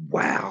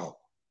 wow.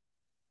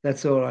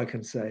 That's all I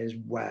can say is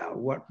wow.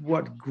 What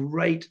a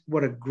great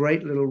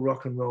little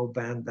rock and roll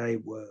band they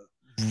were.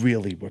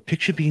 Really were.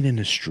 Picture being in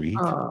the street,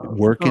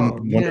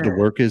 working, one of the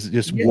workers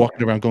just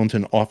walking around going to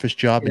an office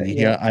job, and you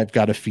hear, I've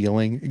got a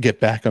feeling, get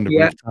back on the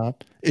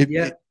rooftop.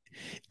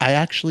 I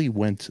actually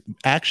when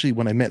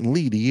I met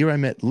Lee, the year I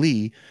met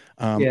Lee,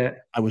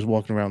 I was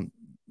walking around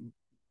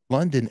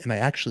London, and I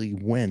actually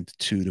went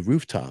to the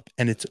rooftop,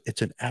 and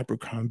it's an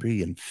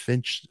Abercrombie and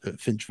Finch,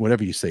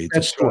 whatever you say.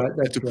 It's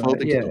a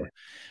clothing store.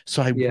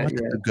 So I wanted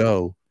to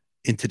go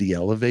into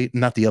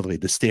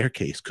the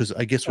staircase, because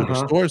I guess where the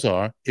stores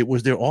are, it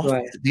was their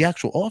office, the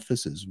actual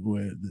offices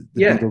where the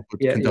Beatles would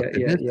conduct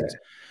their business.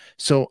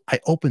 So I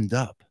opened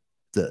up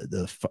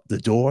the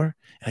door,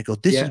 and I go,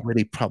 this is where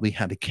they probably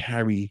had to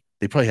carry.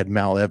 They probably had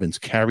Mal Evans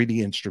carry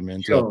the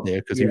instruments up there,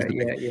 because he was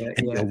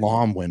the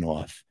alarm went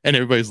off, and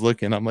everybody's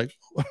looking. I'm like,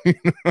 I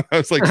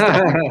was like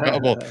stuck in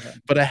trouble.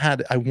 But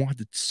I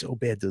wanted so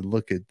bad to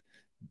look at.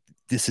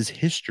 This is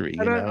history.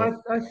 And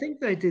I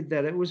think they did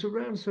that. It was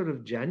around sort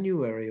of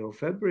January or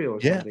February or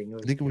something.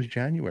 I think it was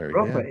January.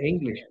 Proper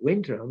English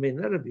winter. I mean,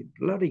 that'd be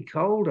bloody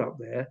cold up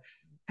there.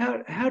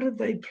 How did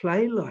they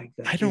play like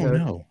that? I don't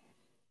know.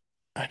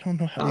 I don't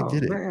know how they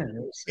did it.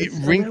 Man,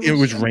 it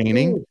was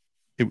raining.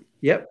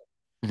 Yep.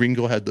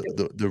 Ringo had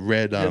the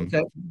red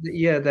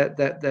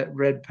that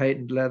red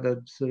patent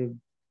leather sort of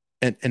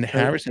And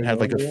Harrison had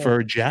like a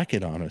fur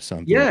jacket on or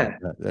something. Yeah, Like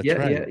that. That's yeah,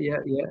 right.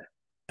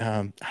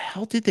 yeah.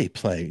 How did they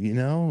play? You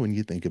know, when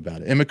you think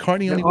about it, and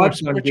McCartney only Now, wore a I've done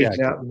sport gigs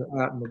jacket. out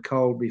in the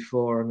cold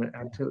before, and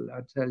I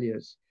tell you,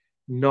 it's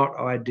not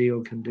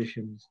ideal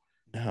conditions.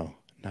 No,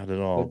 not at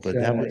all. But But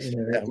you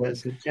know, that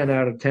was it's a 10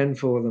 out of 10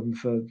 for them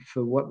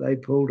for what they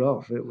pulled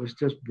off. It was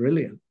just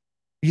brilliant.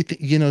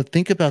 you know,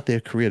 think about their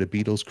career, the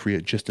Beatles'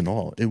 career, just in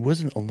all. It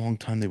wasn't a long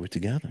time they were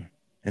together,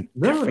 and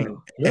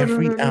No.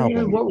 every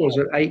album, What was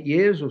it? 8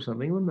 years or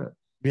something, wasn't it?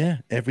 yeah,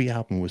 every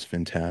album was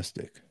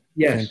fantastic,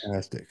 Yes.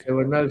 fantastic. There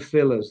were no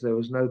fillers. There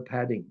was no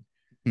padding.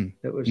 Hmm.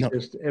 It was No,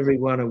 just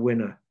everyone a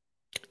winner.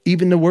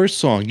 even the worst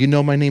song, "You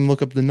Know My Name,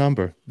 Look Up the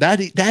Number,"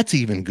 that's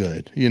even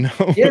good. You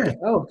know, Yeah.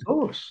 Oh, of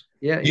course.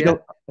 Yeah, you yeah. know.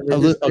 And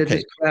they're Okay,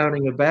 just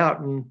clowning about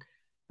and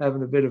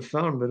having a bit of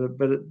fun,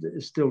 but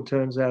it still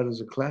turns out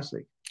as a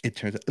classic. it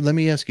turns out. Let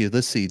me ask you.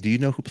 Let's see. Do you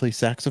know who plays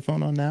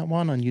saxophone on that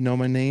one? On "You Know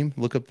My Name,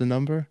 Look Up the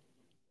Number."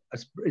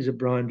 Is it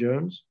Brian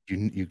Jones?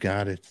 You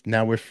got it.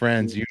 Now we're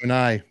friends. You and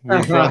I,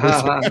 we're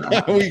brothers.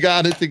 We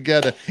got it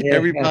together. Yeah.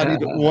 Everybody,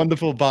 the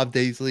wonderful Bob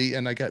Daisley.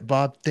 And I got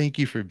Bob, thank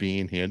you for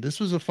being here. This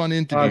was a fun Oh,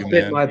 interview, it's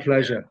been man. my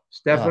pleasure. Uh,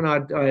 Stefan,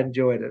 I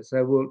enjoyed it.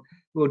 So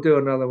we'll do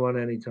another one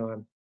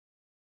anytime.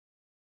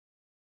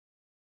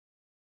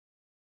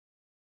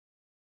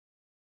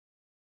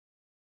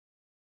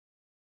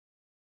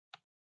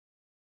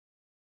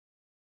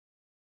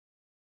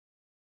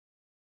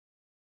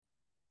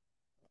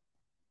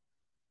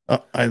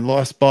 I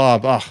lost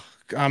Bob. Oh,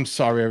 I'm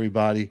sorry,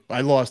 everybody.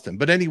 I lost him.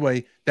 But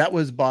anyway, that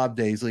was Bob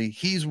Daisley.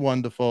 He's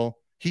wonderful.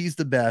 He's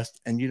the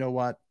best. And you know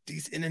what?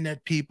 These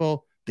internet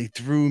people, they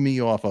threw me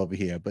off over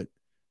here. But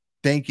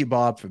thank you,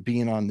 Bob, for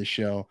being on the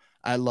show.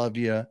 I love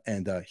you.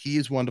 And he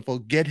is wonderful.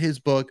 Get his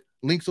book.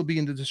 Links will be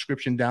in the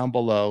description down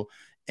below.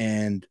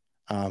 And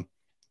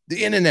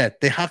the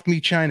internet, they hacked me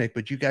China,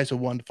 but you guys are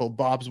wonderful.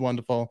 Bob's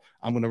wonderful.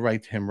 I'm going to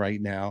write to him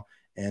right now.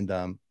 And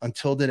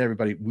until then,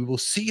 everybody, we will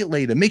see you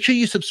later. Make sure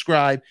you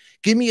subscribe.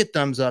 Give me a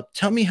thumbs up.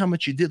 Tell me how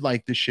much you did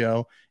like the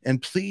show.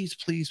 And please,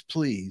 please,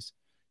 please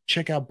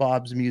check out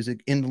Bob's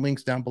music in the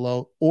links down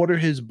below. Order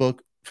his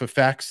book for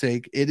fact's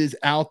sake. It is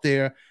out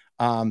there.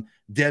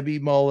 Debbie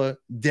Moeller,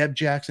 Deb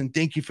Jackson,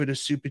 thank you for the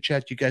super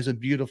chat. You guys are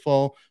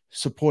beautiful,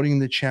 supporting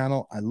the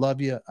channel. I love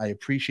you. I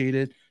appreciate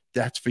it.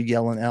 That's for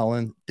Yellen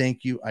Ellen.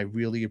 Thank you. I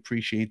really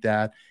appreciate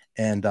that.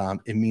 And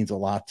it means a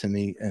lot to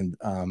me.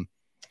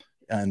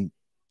 And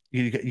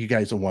you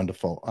guys are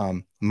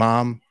wonderful.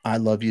 Mom, I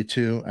love you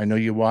too. I know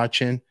you're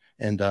watching,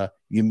 and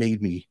you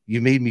made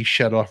me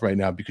shut off right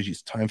now because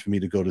it's time for me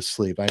to go to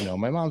sleep. I know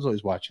my mom's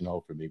always watching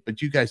over me,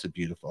 but you guys are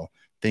beautiful.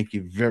 Thank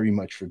you very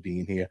much for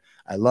being here.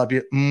 I love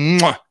you.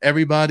 Mwah,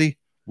 everybody.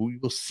 We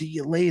will see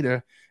you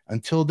later.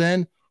 Until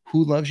then,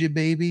 who loves you,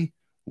 baby?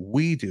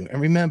 We do.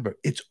 And remember,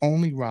 it's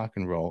only rock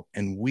and roll,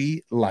 and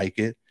we like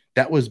it.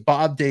 That was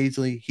Bob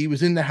Daisley. He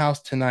was in the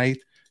house tonight.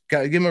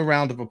 Got to give him a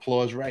round of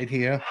applause right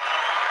here.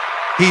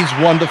 He's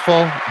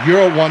wonderful.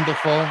 You're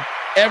wonderful.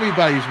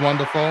 Everybody's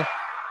wonderful.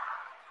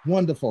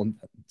 Wonderful.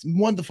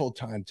 Wonderful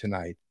time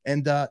tonight.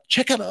 And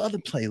check out our other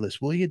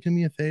playlist. Will you do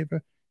me a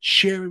favor?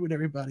 Share it with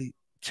everybody.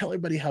 Tell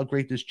everybody how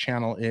great this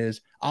channel is.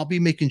 I'll be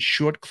making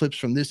short clips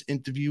from this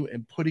interview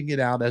and putting it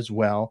out as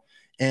well.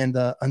 And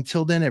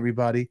until then,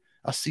 everybody,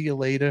 I'll see you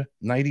later.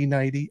 Nighty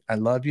nighty. I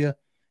love you.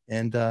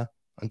 And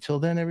until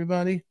then,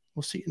 everybody,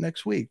 we'll see you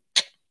next week.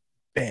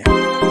 Bam.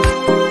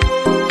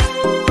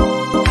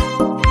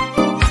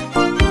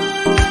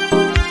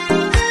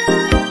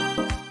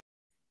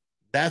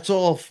 That's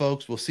all,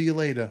 folks. We'll see you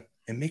later.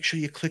 And make sure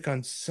you click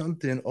on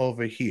something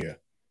over here.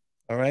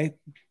 All right?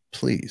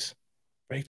 Please.